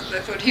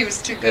thought he was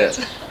too good.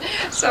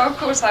 So of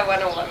course I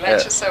won all my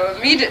matches. So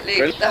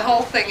immediately the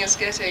whole thing is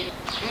getting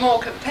more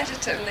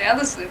competitive,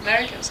 and the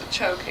Americans are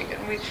choking,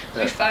 and we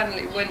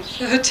finally win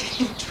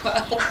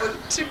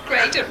 13-12 to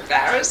great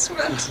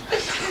embarrassment.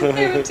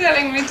 They were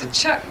telling me to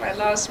chuck my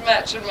last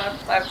match, and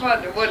my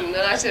partner wouldn't,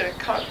 and I said, it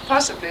can't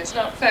possibly, it's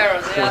not fair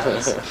on the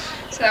others.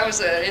 So I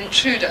was an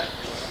intruder.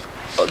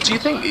 Do you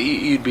think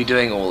you'd be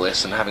doing all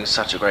this and having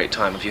such a great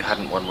time if you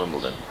hadn't won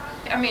Wimbledon?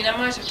 I mean, I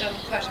might have done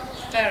quite a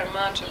fair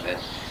amount of it,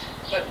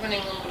 but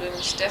winning Wimbledon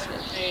is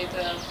definitely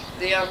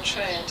the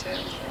entree into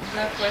everything,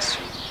 no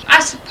question. I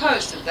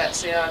suppose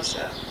that's the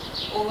answer,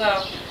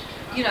 although,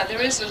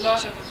 there is a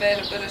lot of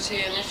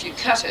availability, and if you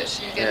cut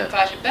it, you get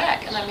invited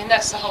back, and I mean,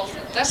 that's the whole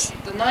thing. That's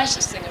the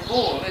nicest thing of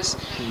all, is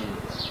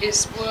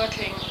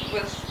working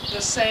with the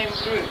same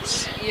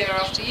groups year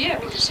after year,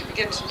 because you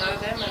begin to know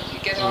them and you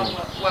get on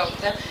well with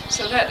them.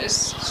 So that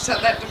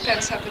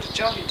depends how good a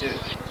job you do.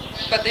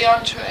 But the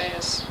entree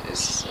is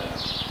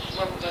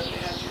Wimbledon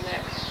behind your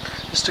neck.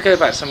 Just to go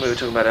back to something we were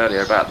talking about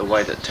earlier about the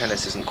way that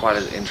tennis isn't quite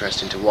as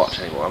interesting to watch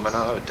anymore. I mean,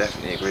 I would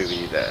definitely agree with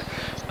you there.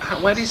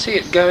 Where do you see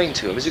it going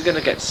to? Is it going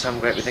to get to some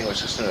great big thing, or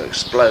it's just going to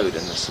explode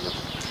in this sort of...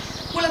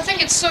 Well, I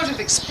think it's sort of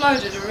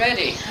exploded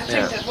already. I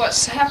think that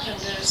what's happened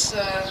is,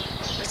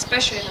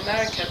 especially in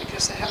America,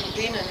 because there haven't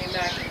been any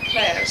American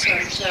players,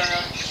 and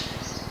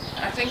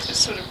I think the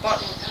sort of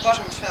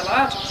bottom fell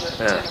out of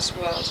the tennis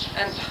world,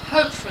 and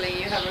hopefully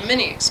you have a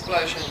mini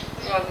explosion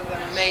rather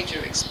than a major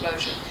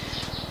explosion.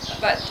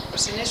 But I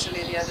was in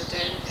Italy the other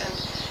day,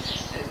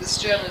 and this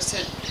journalist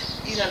said,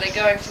 they're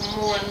going for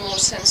more and more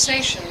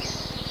sensation.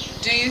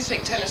 Do you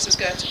think tennis is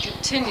going to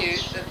continue,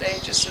 that they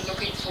just are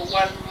looking for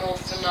one more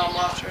phenom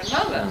after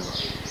another? And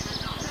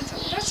I thought,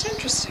 well, that's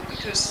interesting,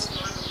 because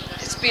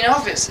it's been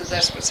obvious that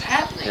that's what's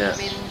happening. I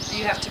mean,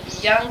 you have to be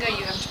younger,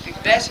 you have to be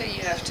better,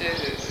 you have to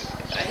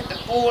hit the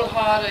ball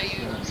harder,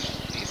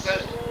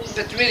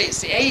 but really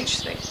it's the age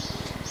thing.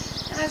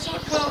 And I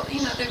thought, well,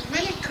 they've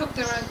really cooked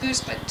their own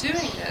goose by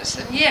doing this,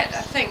 and yet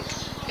I think,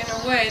 in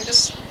a way,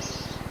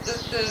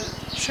 the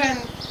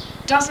trend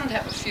doesn't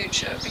have a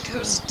future,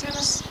 because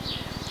tennis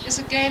is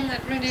a game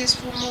that really is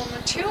for more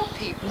mature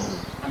people.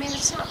 I mean,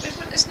 it's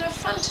no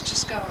fun to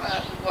just go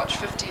out and watch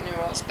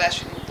 15-year-olds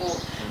bashing the ball,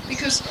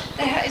 because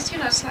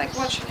it's like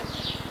watching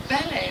a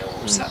ballet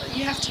or something.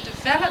 You have to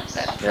develop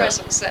that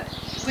presence,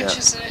 which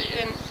is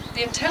in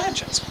the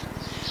intelligence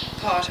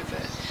part of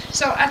it.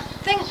 So I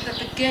think that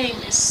the game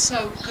is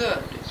so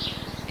good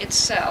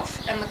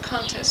itself, and the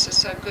contests are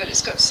so good.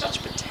 It's got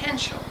such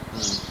potential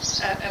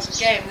as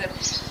a game, that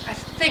I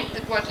think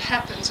that what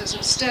happens is,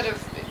 instead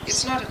of,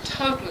 it's not a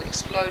total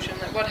explosion,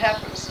 that what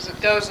happens is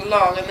it goes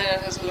along and then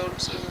it has a little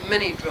sort of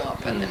mini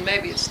drop, and then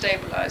maybe it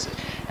stabilizes.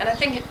 And I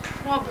think you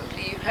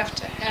have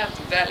to have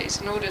the valleys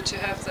in order to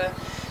have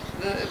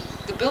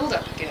the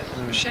build-up again,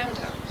 the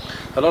crescendo.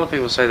 A lot of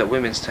people say that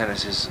women's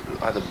tennis is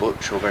either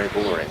butch or very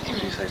boring. What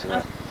do you say to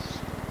that?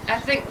 I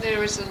think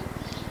there is an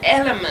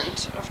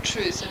element of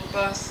truth in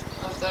both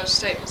of those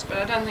statements, but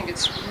I don't think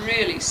it's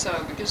really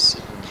so, because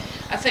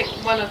I think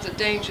one of the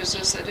dangers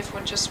is that if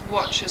one just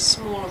watches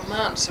small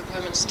amounts of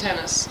women's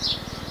tennis,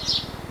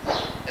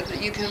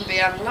 that you can be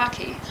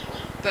unlucky.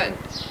 But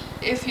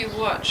if you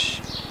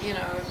watch,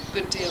 a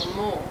good deal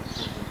more,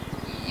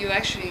 you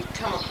actually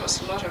come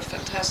across a lot of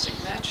fantastic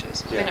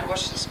matches. I mean, I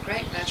watched this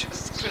great match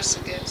with Chris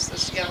against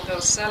this young girl,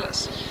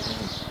 Salas.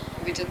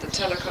 We did the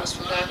telecast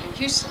for that in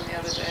Houston the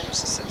other day, and it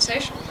was a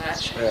sensational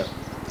match. Yeah.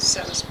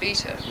 Salas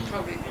beat her,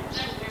 probably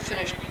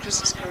finished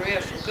Chris's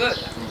career for good.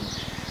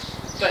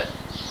 But,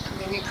 I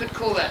mean, you could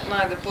call that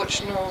neither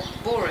butch nor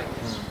boring.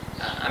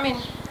 I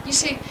mean, you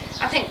see,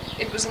 I think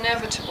it was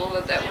inevitable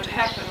that would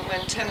happen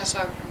when tennis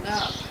opened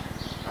up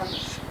on the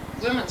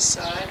women's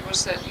side,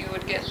 was that you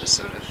would get the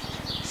sort of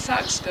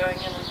thugs going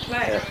in and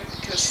playing,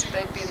 because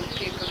they'd been the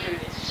people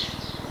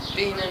who'd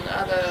been in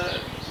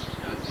other...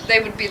 They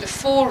would be the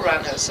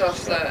forerunners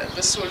of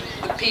the sort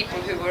of the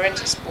people who were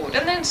into sport,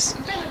 and then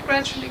it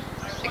gradually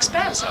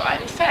expands. So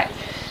in fact,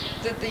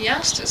 the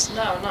youngsters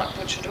now are not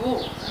butch at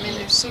all. I mean,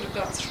 they've sort of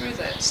gone through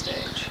that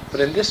stage. But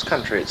in this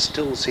country, it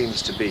still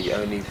seems to be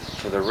only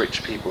for the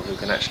rich people who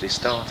can actually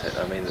start it.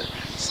 I mean,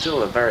 it's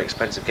still a very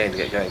expensive game to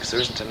get going, because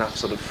there isn't enough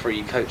sort of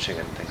free coaching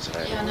and things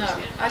available. Yeah,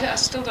 no, I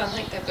still don't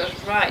think they've got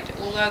it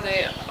right, although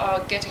they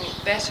are getting it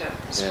better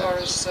as far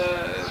as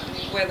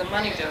where the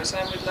money goes.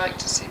 I would like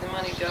to see the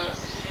money go.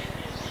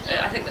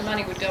 I think the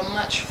money would go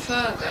much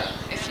further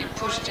if you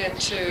put it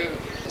into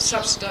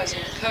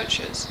subsidising the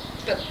coaches.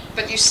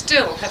 But you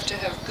still have to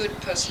have good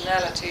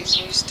personalities,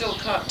 and you still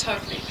can't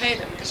totally pay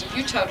them, because if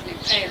you totally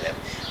pay them,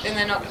 then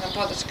they're not going to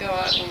bother to go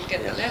out and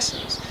get the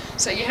lessons.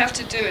 So you have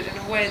to do it in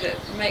a way that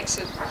makes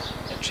it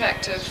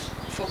attractive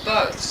for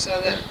both,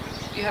 so that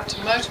you have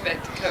to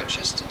motivate the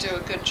coaches to do a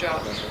good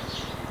job,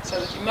 so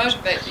that you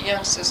motivate the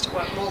youngsters to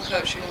want more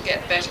coaching and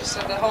get better, so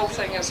the whole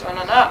thing is on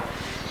and up.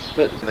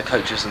 But the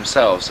coaches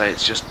themselves say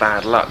it's just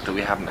bad luck that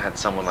we haven't had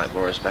someone like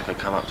Boris Becker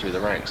come up through the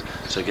ranks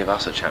to give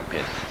us a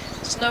champion.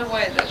 There's no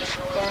way that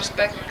Boris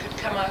Becker could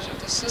come out of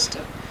the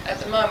system. At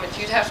the moment,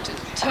 you'd have to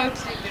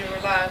totally be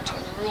reliant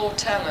on raw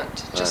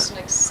talent, just an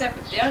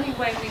accept. The only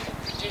way we can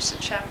produce a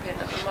champion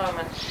at the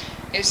moment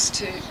is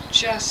to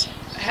just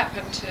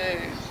happen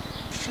to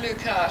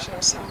fluke out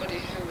on somebody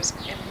who was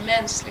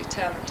immensely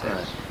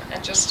talented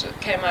and just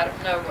came out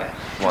of nowhere.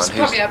 It's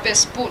probably our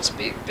best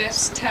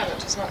best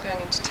talent is not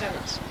going into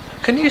tennis.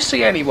 Can you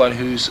see anyone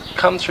who's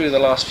come through the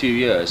last few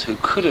years who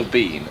could have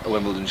been a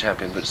Wimbledon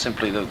champion, but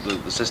simply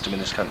the system in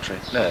this country?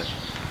 No.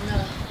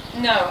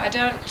 No, I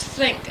don't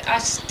think. I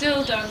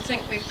still don't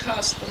think we've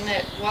cast the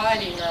net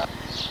wide enough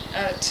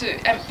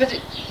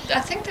but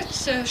I think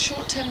that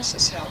short tennis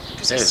has helped,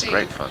 because it's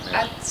great fun.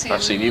 Yeah.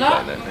 I've seen you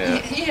play then.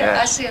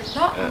 I see a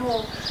lot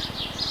more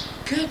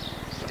good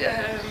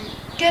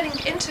getting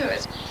into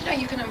it.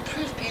 You can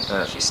improve people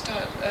if you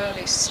start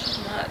early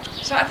so much.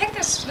 So I think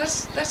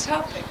that's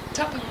helping. It's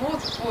helping more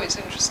with the boys,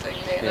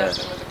 interestingly enough,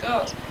 than with the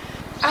girls.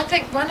 I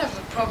think one of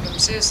the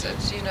problems is that,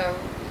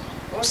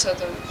 also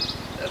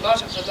a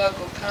lot of the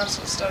local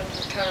councils starting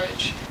to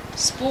encourage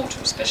sport,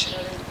 especially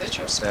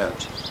individual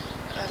sport.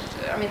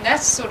 And I mean,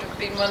 that's sort of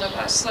been one of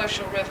our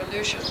social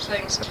revolution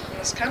things in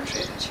this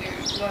country, that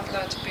you're not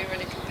allowed to be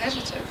really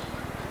competitive.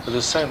 But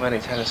there's so many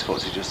tennis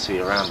courts you just see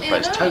around the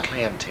place,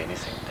 totally empty, and you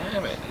think,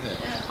 damn it,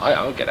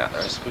 I'll get out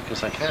there as quick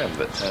as I can,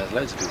 but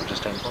loads of people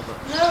just don't bother.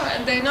 No,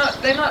 and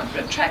they're not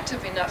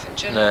attractive enough in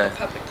general in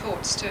public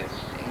courts too.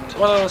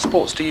 What other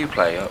sports do you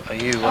play? Are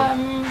you?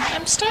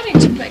 I'm starting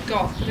to play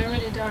golf, but I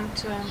really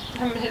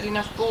haven't hit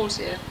enough balls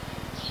yet.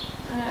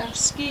 I've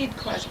skied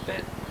quite a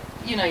bit.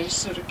 You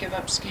sort of give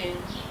up skiing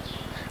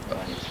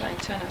while you're playing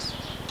tennis.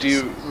 Do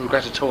you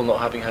regret at all not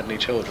having had any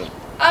children?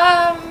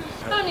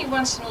 Only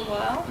once in a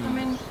while. I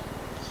mean,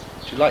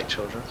 do you like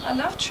children? I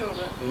love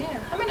children. Yeah.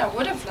 I mean, I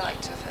would have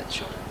liked to have had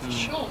children for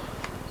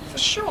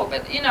sure.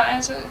 But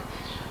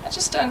I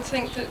just don't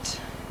think that.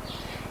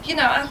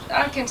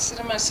 I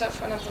consider myself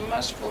one of the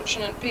most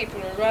fortunate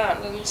people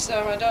around, and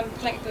so I don't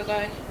think that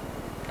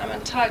I'm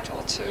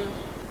entitled to,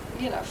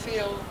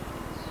 feel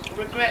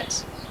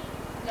regrets.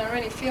 And I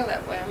really feel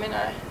that way. I mean,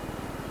 I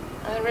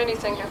really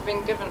think I've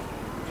been given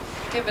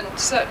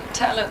certain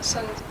talents,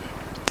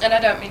 and I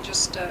don't mean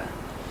just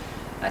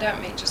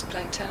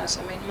playing tennis.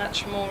 I mean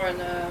much more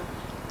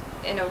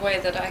in a way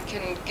that I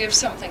can give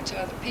something to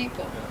other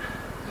people,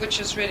 which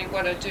is really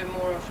what I do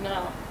more of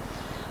now.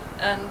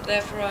 And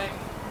therefore I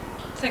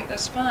think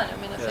that's fine. I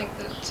mean, I think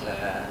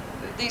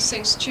that these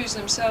things choose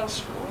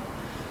themselves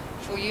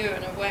for you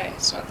in a way.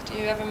 It's not that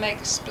you ever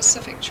make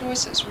specific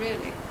choices,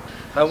 really.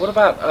 What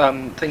about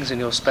things in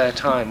your spare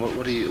time?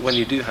 What do you, when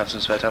you do have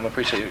some spare time? I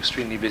appreciate you're an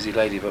extremely busy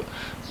lady, but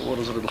what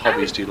sort of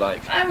hobbies do you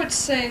like? I would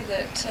say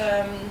that,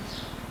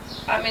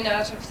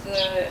 out of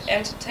the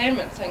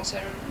entertainment things,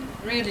 I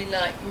really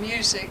like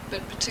music,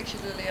 but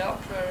particularly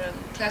opera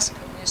and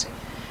classical music.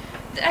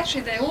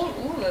 Actually,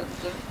 all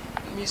of the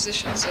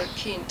musicians are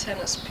keen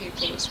tennis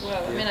people as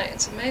well. I mean,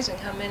 it's amazing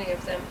how many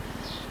of them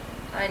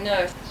I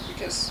know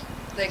because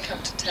they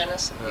come to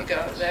tennis and you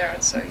go there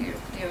and so you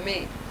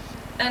meet.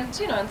 And,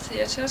 you know, in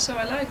theatre, so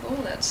I like all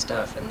that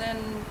stuff. And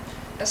then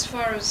as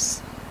far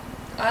as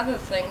other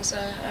things,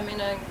 I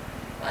mean,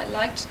 I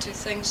like to do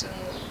things in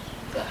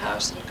the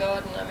house and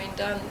garden. I mean,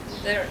 down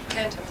there at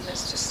Kent, I mean,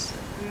 there's just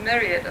a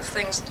myriad of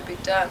things to be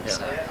done. Yeah.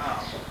 So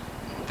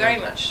very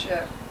much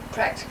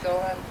practical,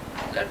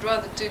 and I'd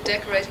rather do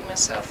decorating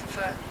myself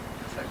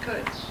if I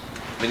could.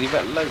 I mean, you've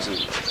met loads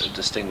of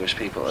distinguished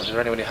people. Is there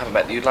anyone you haven't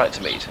met that you'd like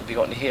to meet? Have you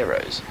got any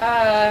heroes?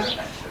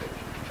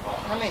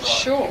 I mean,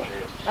 sure.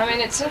 I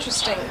mean, it's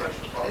interesting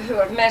who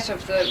I've met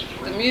of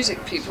the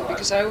music people,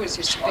 because I always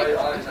used to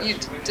be. You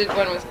did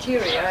one with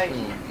Kiri. I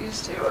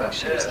used to think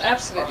she was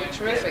absolutely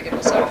terrific,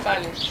 and so I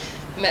finally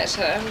met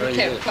her and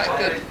became quite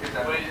good.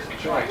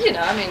 You know,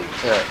 I mean,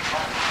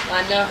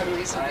 I know her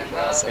reasonably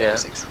well, so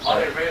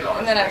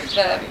and then I've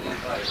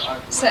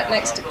sat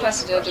next to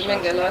Placido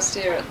Domingo last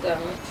year at the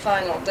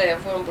final day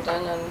of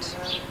Wimbledon and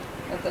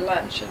at the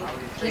lunch, and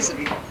he's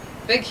a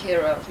big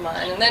hero of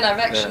mine. And then I've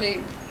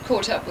actually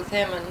caught up with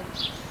him and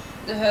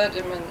heard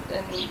him in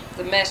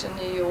the Met in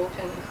New York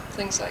and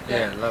things like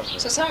that. Yeah, lovely.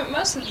 So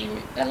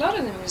a lot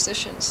of the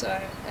musicians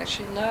I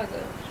actually know,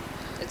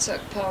 Itzhak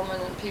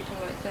Perlman and people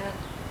like that.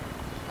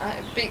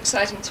 It'd be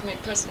exciting to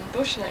meet President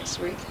Bush next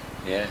week.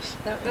 Yes.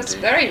 That's that's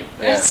terribly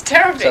exciting. Is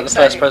that the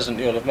first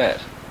president you'll have met?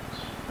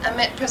 I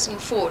met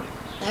President Ford.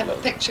 I have a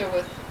picture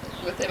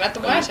with him at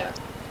the White House.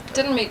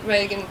 Didn't meet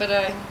Reagan, but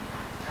I...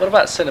 What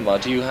about cinema?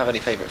 Do you have any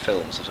favourite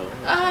films at all?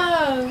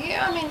 Oh,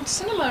 yeah, I mean,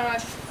 cinema I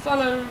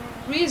follow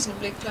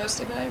reasonably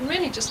closely, but I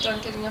really just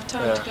don't get enough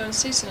time to go and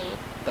see cinema.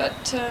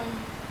 But,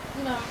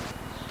 no.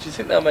 Do you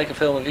think they'll make a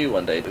film of you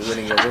one day,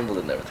 winning your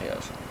Wimbledon and everything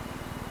else?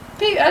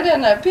 I don't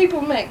know, people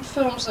make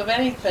films of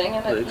anything,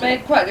 and it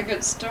made quite a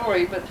good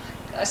story, but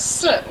I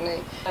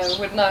certainly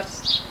would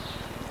not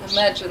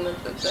imagine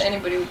that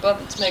anybody would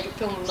bother to make a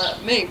film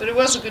about me, but it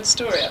was a good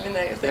story. I mean,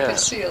 they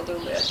concealed all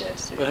their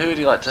identity. But who would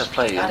you like to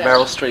play?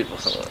 Meryl Streep or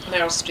something?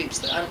 Meryl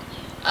Streep's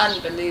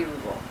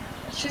unbelievable.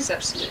 She's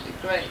absolutely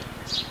great.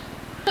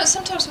 But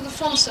sometimes with the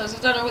film stars,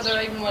 I don't know whether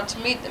I even want to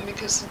meet them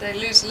because they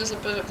lose a little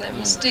bit of their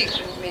mystique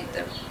when you meet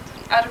them.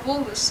 Out of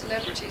all the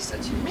celebrities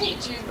that you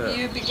meet,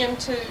 you begin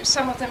to,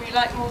 some of them you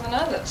like more than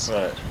others.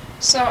 Right.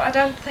 So I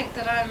don't think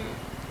that I'm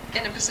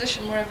in a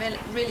position where I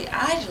really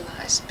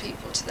idolise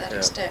people to that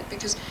extent,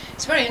 because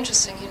it's very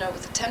interesting, you know,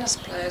 with the tennis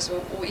players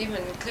or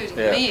even including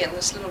me in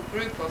this little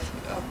group of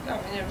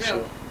I mean, a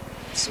real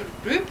sort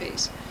of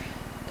groupies.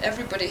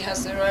 Everybody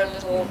has their own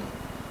little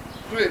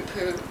group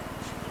who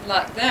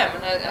like them,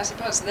 and I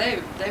suppose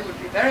they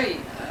would be very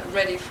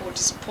ready for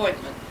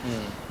disappointment.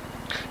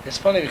 It's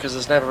funny because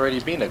there's never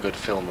really been a good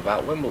film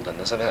about Wimbledon.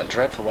 There's something that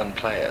dreadful one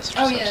player.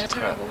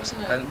 Terrible,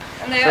 wasn't it?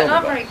 And they are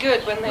not very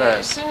good when they. No.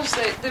 As soon as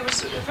there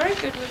was a very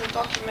good little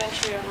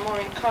documentary on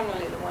Maureen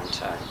Connolly the one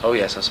time. Oh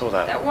yes, I saw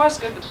that. That was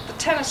good. But the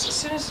tennis, as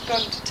soon as it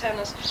got into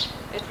tennis,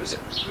 it was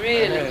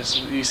really.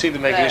 You see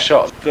them making a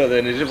shot, but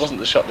then it wasn't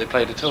the shot they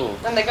played at all.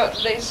 And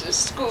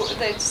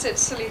they said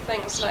silly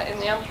things like in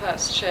the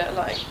umpire's chair,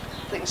 like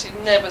things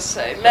you'd never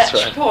say. Match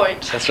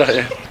point. That's right.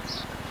 Yeah.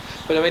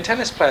 But I mean,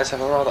 tennis players have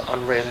a rather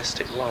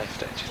unrealistic life,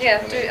 don't you?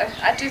 Yeah,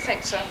 I do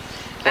think so.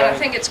 And I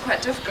think it's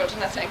quite difficult,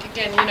 and I think,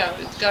 again, you know,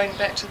 going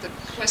back to the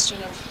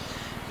question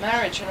of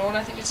marriage and all,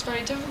 I think it's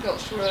very difficult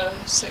for a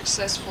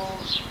successful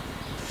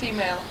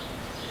female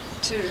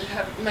to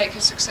make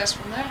a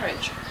successful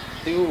marriage.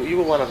 You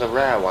were one of the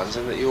rare ones,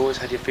 and that you always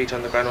had your feet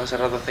on the ground, always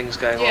had other things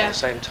going on at the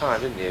same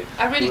time, didn't you?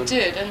 I really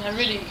did, and I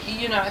really,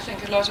 you know, I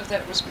think a lot of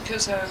that was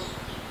because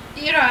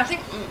you know, I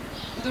think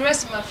the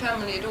rest of my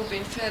family had all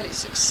been fairly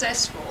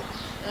successful.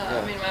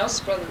 I mean, my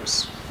eldest brother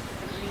was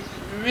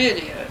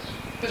really a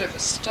bit of a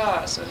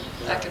star as an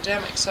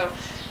academic, so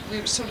we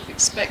were sort of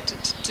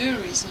expected to do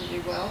reasonably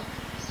well.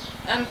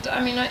 And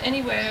I mean,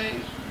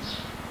 anyway,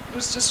 I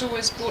was just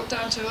always brought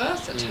down to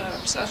earth at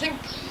home. So I think,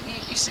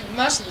 you see,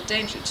 most of the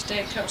danger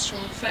today comes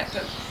from the fact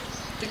that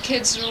the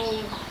kids are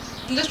all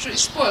literally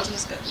spoiled.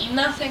 It's got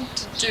nothing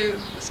to do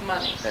with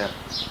money. Yeah.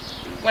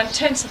 One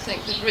tends to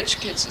think that rich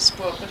kids are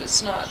spoiled, but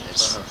it's not.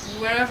 It's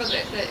wherever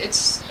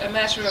it's a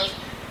matter of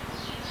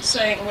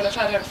saying, well, if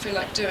I don't feel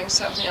like doing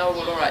something, oh,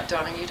 well, all right,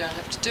 darling, you don't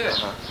have to do it.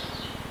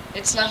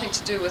 It's nothing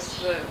to do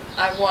with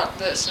I want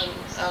this, and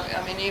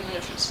I mean, even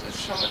if it's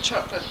from a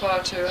chocolate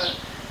bar to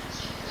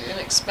an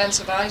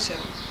expensive item,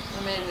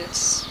 I mean,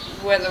 it's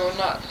whether or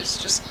not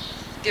it's just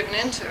given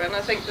into. And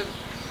I think the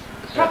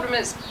problem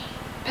is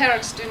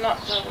parents do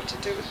not know what to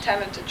do with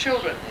talented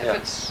children. If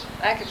it's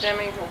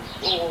academic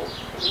or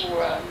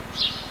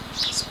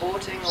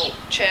sporting or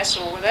chess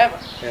or whatever.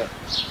 Yeah.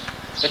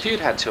 If you'd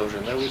had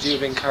children, though, would you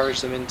have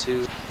encouraged them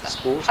into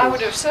sport? I would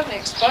have certainly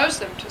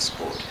exposed them to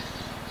sport.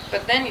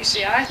 But then, you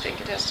see, I think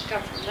it has to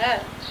come from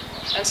them.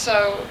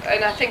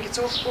 And I think it's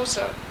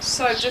also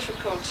so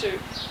difficult to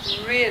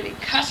really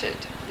cut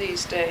it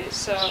these days.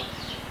 So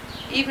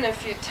even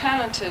if you're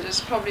talented,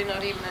 it's probably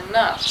not even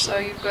enough. So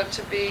you've got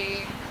to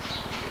be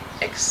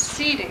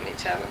exceedingly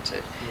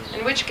talented.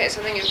 In which case,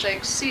 I think if they're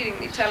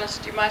exceedingly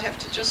talented, you might have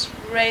to just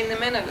rein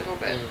them in a little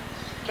bit.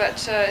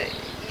 But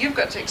you've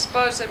got to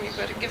expose them, you've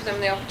got to give them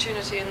the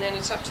opportunity, and then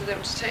it's up to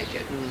them to take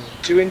it.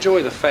 Do you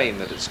enjoy the fame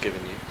that it's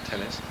given you,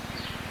 tennis?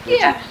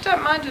 Yeah,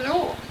 don't mind at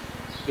all.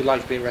 You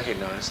like being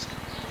recognised?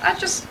 I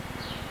just,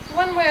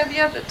 one way or the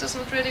other, it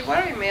doesn't really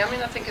worry me. I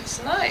mean, I think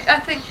it's nice. I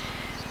think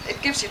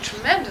it gives you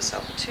tremendous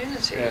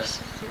opportunities.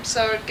 Yes.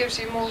 So it gives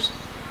you more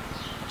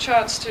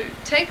chance to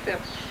take them.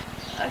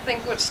 I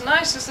think what's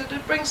nice is that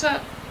it brings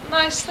out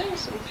nice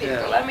things in people.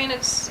 Yeah. I mean,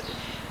 it's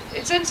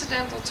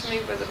incidental to me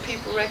whether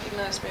people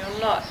recognise me or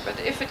not. But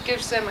if it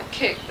gives them a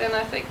kick, then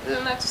I think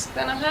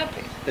then I'm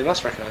happy. They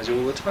must recognise you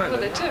all the time. Well,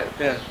 they don't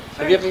do. Yeah.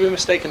 Have you ever been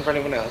mistaken for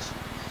anyone else?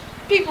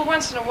 People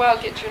once in a while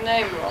get your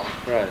name wrong.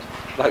 Right.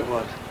 Like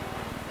what?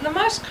 The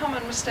most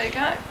common mistake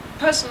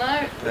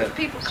if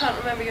people can't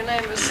remember your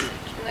name, is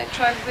and they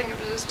try to think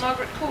of it as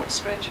Margaret Court,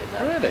 strangely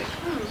enough. Really?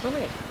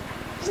 Funny.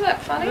 Isn't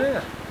that funny?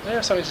 Yeah. May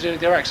have something to do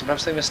with your accent.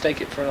 Perhaps they mistake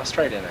it for an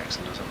Australian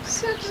accent or something.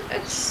 So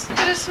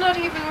but it's not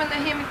even when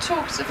they hear me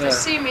talk. So if they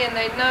see me and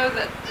they know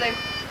that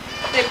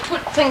they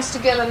put things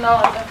together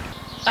now.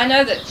 I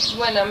know that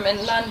when I'm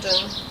in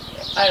London,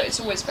 it's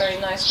always very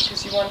nice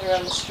because you wander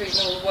around the street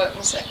and all the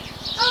workmen say,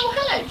 "Oh,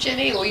 hello,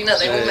 Jenny," or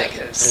they all make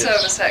a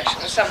service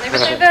action or something. But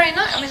they're very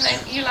nice. I mean,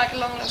 you're like a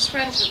long lost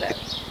friend to them,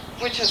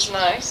 which is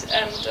nice.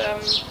 And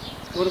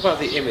what about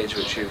the image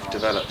which you've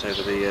developed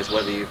over the years,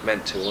 whether you've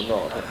meant to or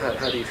not?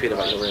 How do you feel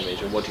about your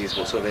image, and what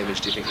sort of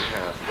image do you think you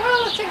have?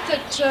 Well, I think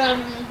that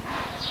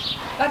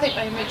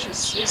my image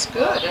is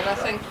good, and I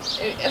think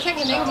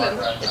in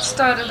England it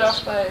started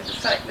off by the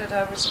fact that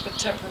I was a bit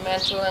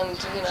temperamental, and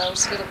I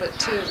was a little bit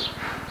too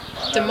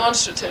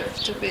demonstrative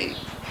to be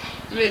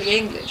really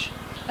English.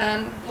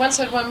 And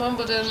once I'd won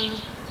Wimbledon,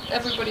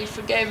 everybody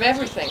forgave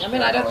everything. I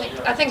mean,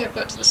 I think I've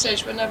got to the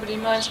stage where nobody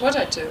minds what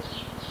I do.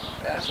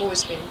 I've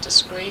always been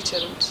discreet,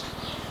 and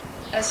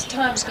as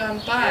time's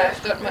gone by,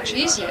 I've got much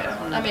easier.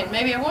 I mean,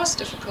 maybe I was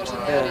difficult in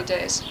the early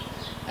days.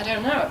 I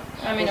don't know.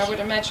 I mean, I would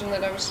imagine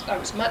that I was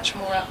much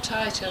more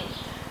uptight, and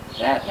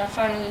I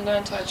finally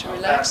learned how to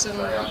relax. And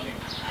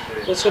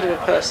what sort of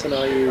a person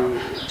are you,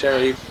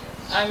 Jerry?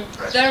 I'm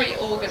very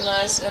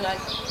organised, and I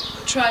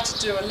try to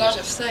do a lot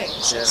of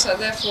things. Yeah. So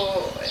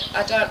therefore,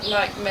 I don't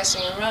like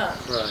messing around.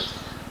 Right.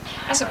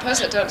 I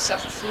suppose I don't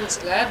suffer fools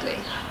gladly.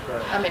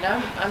 Right. I mean,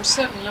 I'm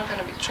certainly not going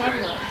to be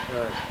trodden on.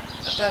 Right.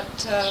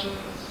 But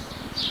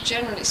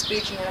generally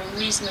speaking, I'm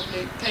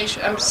reasonably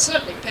patient. I'm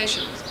certainly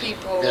patient with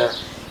people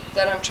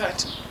that I'm trying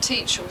to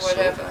teach or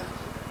whatever.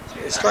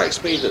 It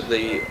strikes me that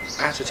the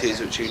attitudes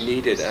which you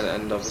needed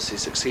and obviously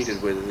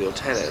succeeded with your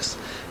tennis,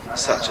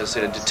 such as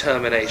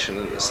determination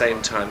and at the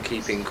same time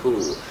keeping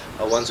cool,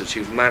 are ones which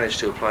you've managed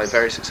to apply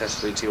very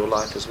successfully to your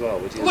life as well.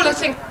 Well, I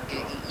think,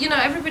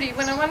 everybody,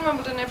 when I won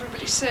Wimbledon,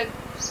 everybody said,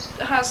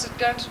 "How's it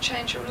going to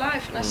change your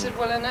life?" And I said,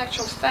 well, in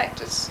actual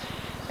fact,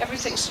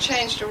 everything's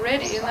changed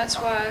already, and that's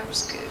why I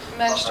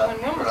managed to win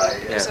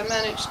Wimbledon, because I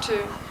managed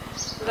to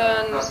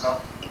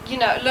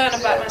learn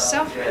about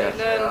myself, really,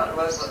 learn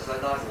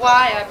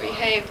why I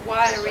behaved,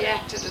 why I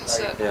reacted in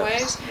certain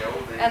ways,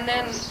 and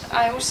then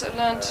I also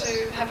learned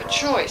to have a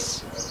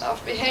choice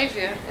of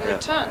behaviour in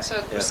return. So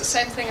it was the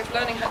same thing of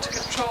learning how to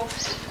control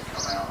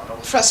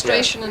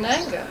frustration and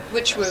anger,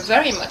 which were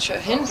very much a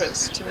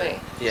hindrance to me.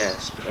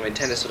 Yes, but I mean,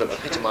 tennis sort of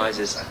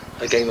epitomises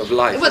a game of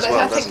life as well,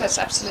 I think that's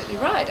absolutely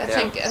right. I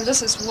think, and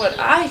this is what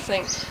I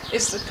think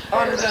is the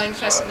ongoing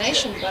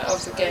fascination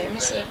of the game,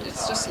 is that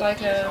it's just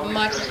like a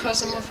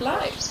microcosm of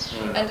life.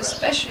 And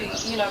especially,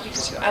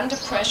 because you're under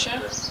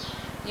pressure,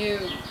 you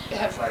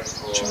have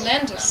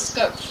tremendous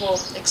scope for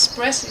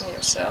expressing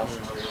yourself,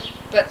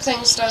 but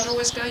things don't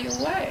always go your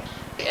way.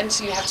 And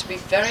so you have to be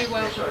very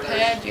well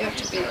prepared, you have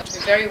to be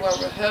very well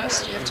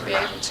rehearsed, you have to be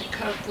able to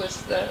cope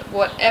with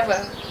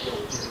whatever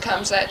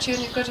comes at you,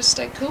 and you've got to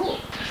stay cool.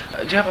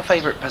 Do you have a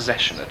favourite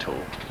possession at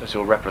all? As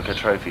your replica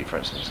trophy, for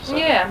instance?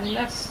 Yeah, I mean,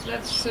 that's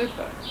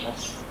super.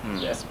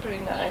 That's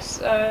pretty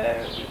nice.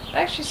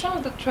 Actually, some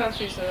of the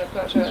trophies that I've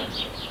got are,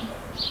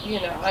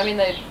 I mean,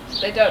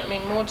 they don't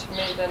mean more to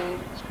me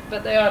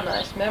but they are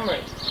nice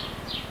memories.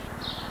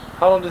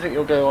 How long do you think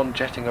you'll go on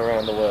jetting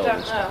around the world? I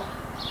don't know.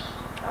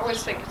 I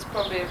always think it's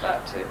probably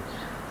about to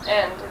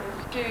end,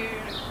 and you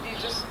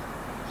just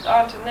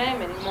aren't a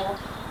name anymore.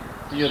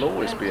 You'll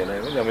always be a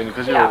name, I mean,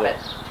 because but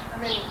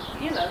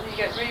you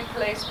get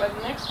replaced by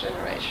the next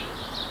generation.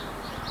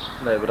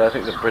 No, but I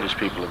think the British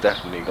people have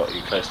definitely got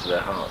you close to their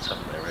hearts,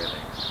 haven't they,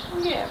 really?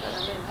 Yeah, but I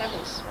mean,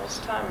 heavens, it's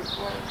time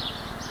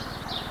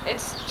when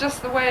it's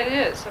just the way it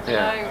is. I mean,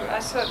 I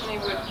certainly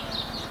would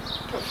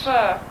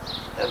prefer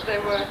that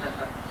there were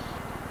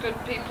good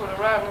people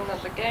around and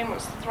that the game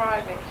was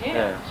thriving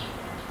here.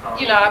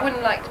 I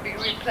wouldn't like to be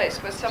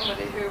replaced by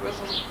somebody who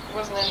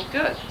wasn't any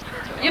good.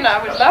 I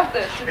would love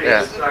there to be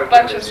a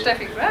bunch of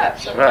Steffi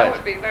Grafs. I mean, that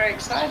would be very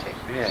exciting.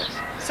 Yes.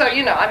 So,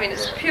 I mean,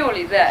 it's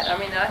purely that. I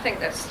mean, I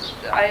think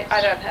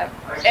I don't have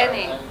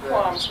any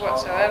qualms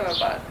whatsoever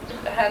about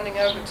handing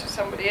over to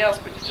somebody else,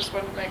 but you just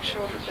want to make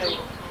sure that they're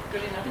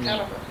good enough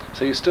caliber.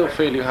 So you still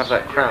feel you have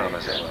that crown,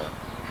 as it were?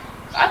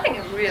 I think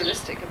I'm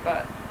realistic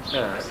about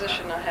Yeah. the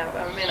position I have.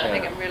 I mean, I Yeah.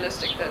 think I'm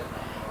realistic that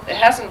there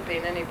hasn't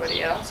been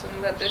anybody else,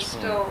 and that there's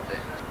still,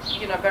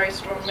 very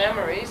strong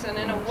memories. And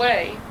in a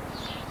way,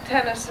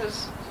 tennis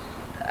has,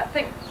 I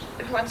think,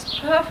 if one's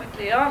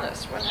perfectly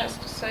honest, one has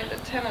to say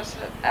that tennis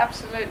had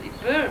absolutely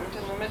boomed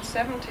in the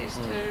mid-70s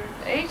to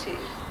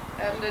 80s,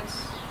 and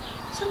it's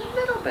a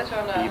little bit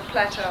on a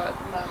plateau at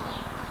the moment.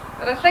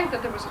 But I think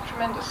that there was a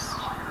tremendous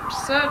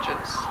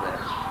resurgence then.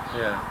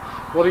 Yeah.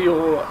 What are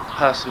your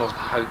personal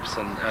hopes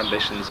and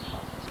ambitions?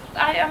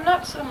 I am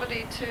not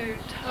somebody to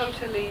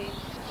totally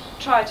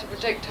try to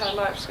predict how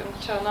life's going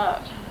to turn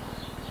out,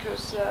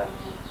 because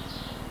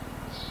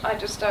I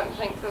just don't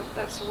think that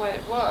that's the way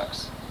it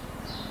works.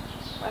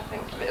 I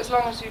think as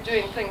long as you're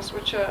doing things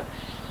which are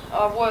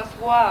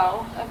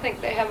worthwhile, I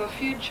think they have a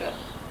future.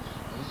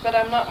 But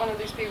I'm not one of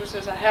these people who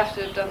says I have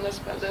to have done this,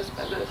 by this,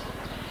 by this.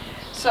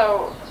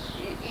 So,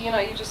 you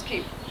just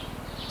keep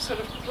sort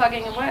of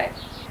plugging away.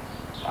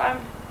 I'm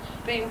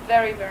being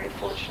very, very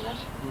fortunate,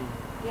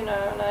 and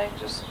I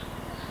just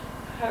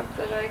hope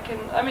that I can,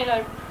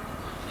 I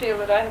feel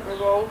that I have a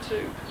role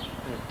to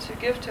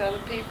give to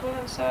other people,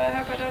 and so I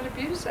hope I don't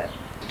abuse that.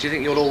 Do you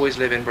think you'll always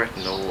live in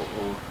Britain, or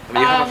I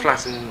mean, you have a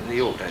flat in New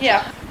York, don't you?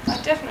 Yeah, I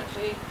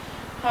definitely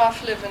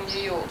half live in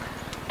New York,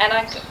 and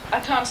I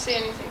can't see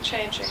anything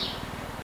changing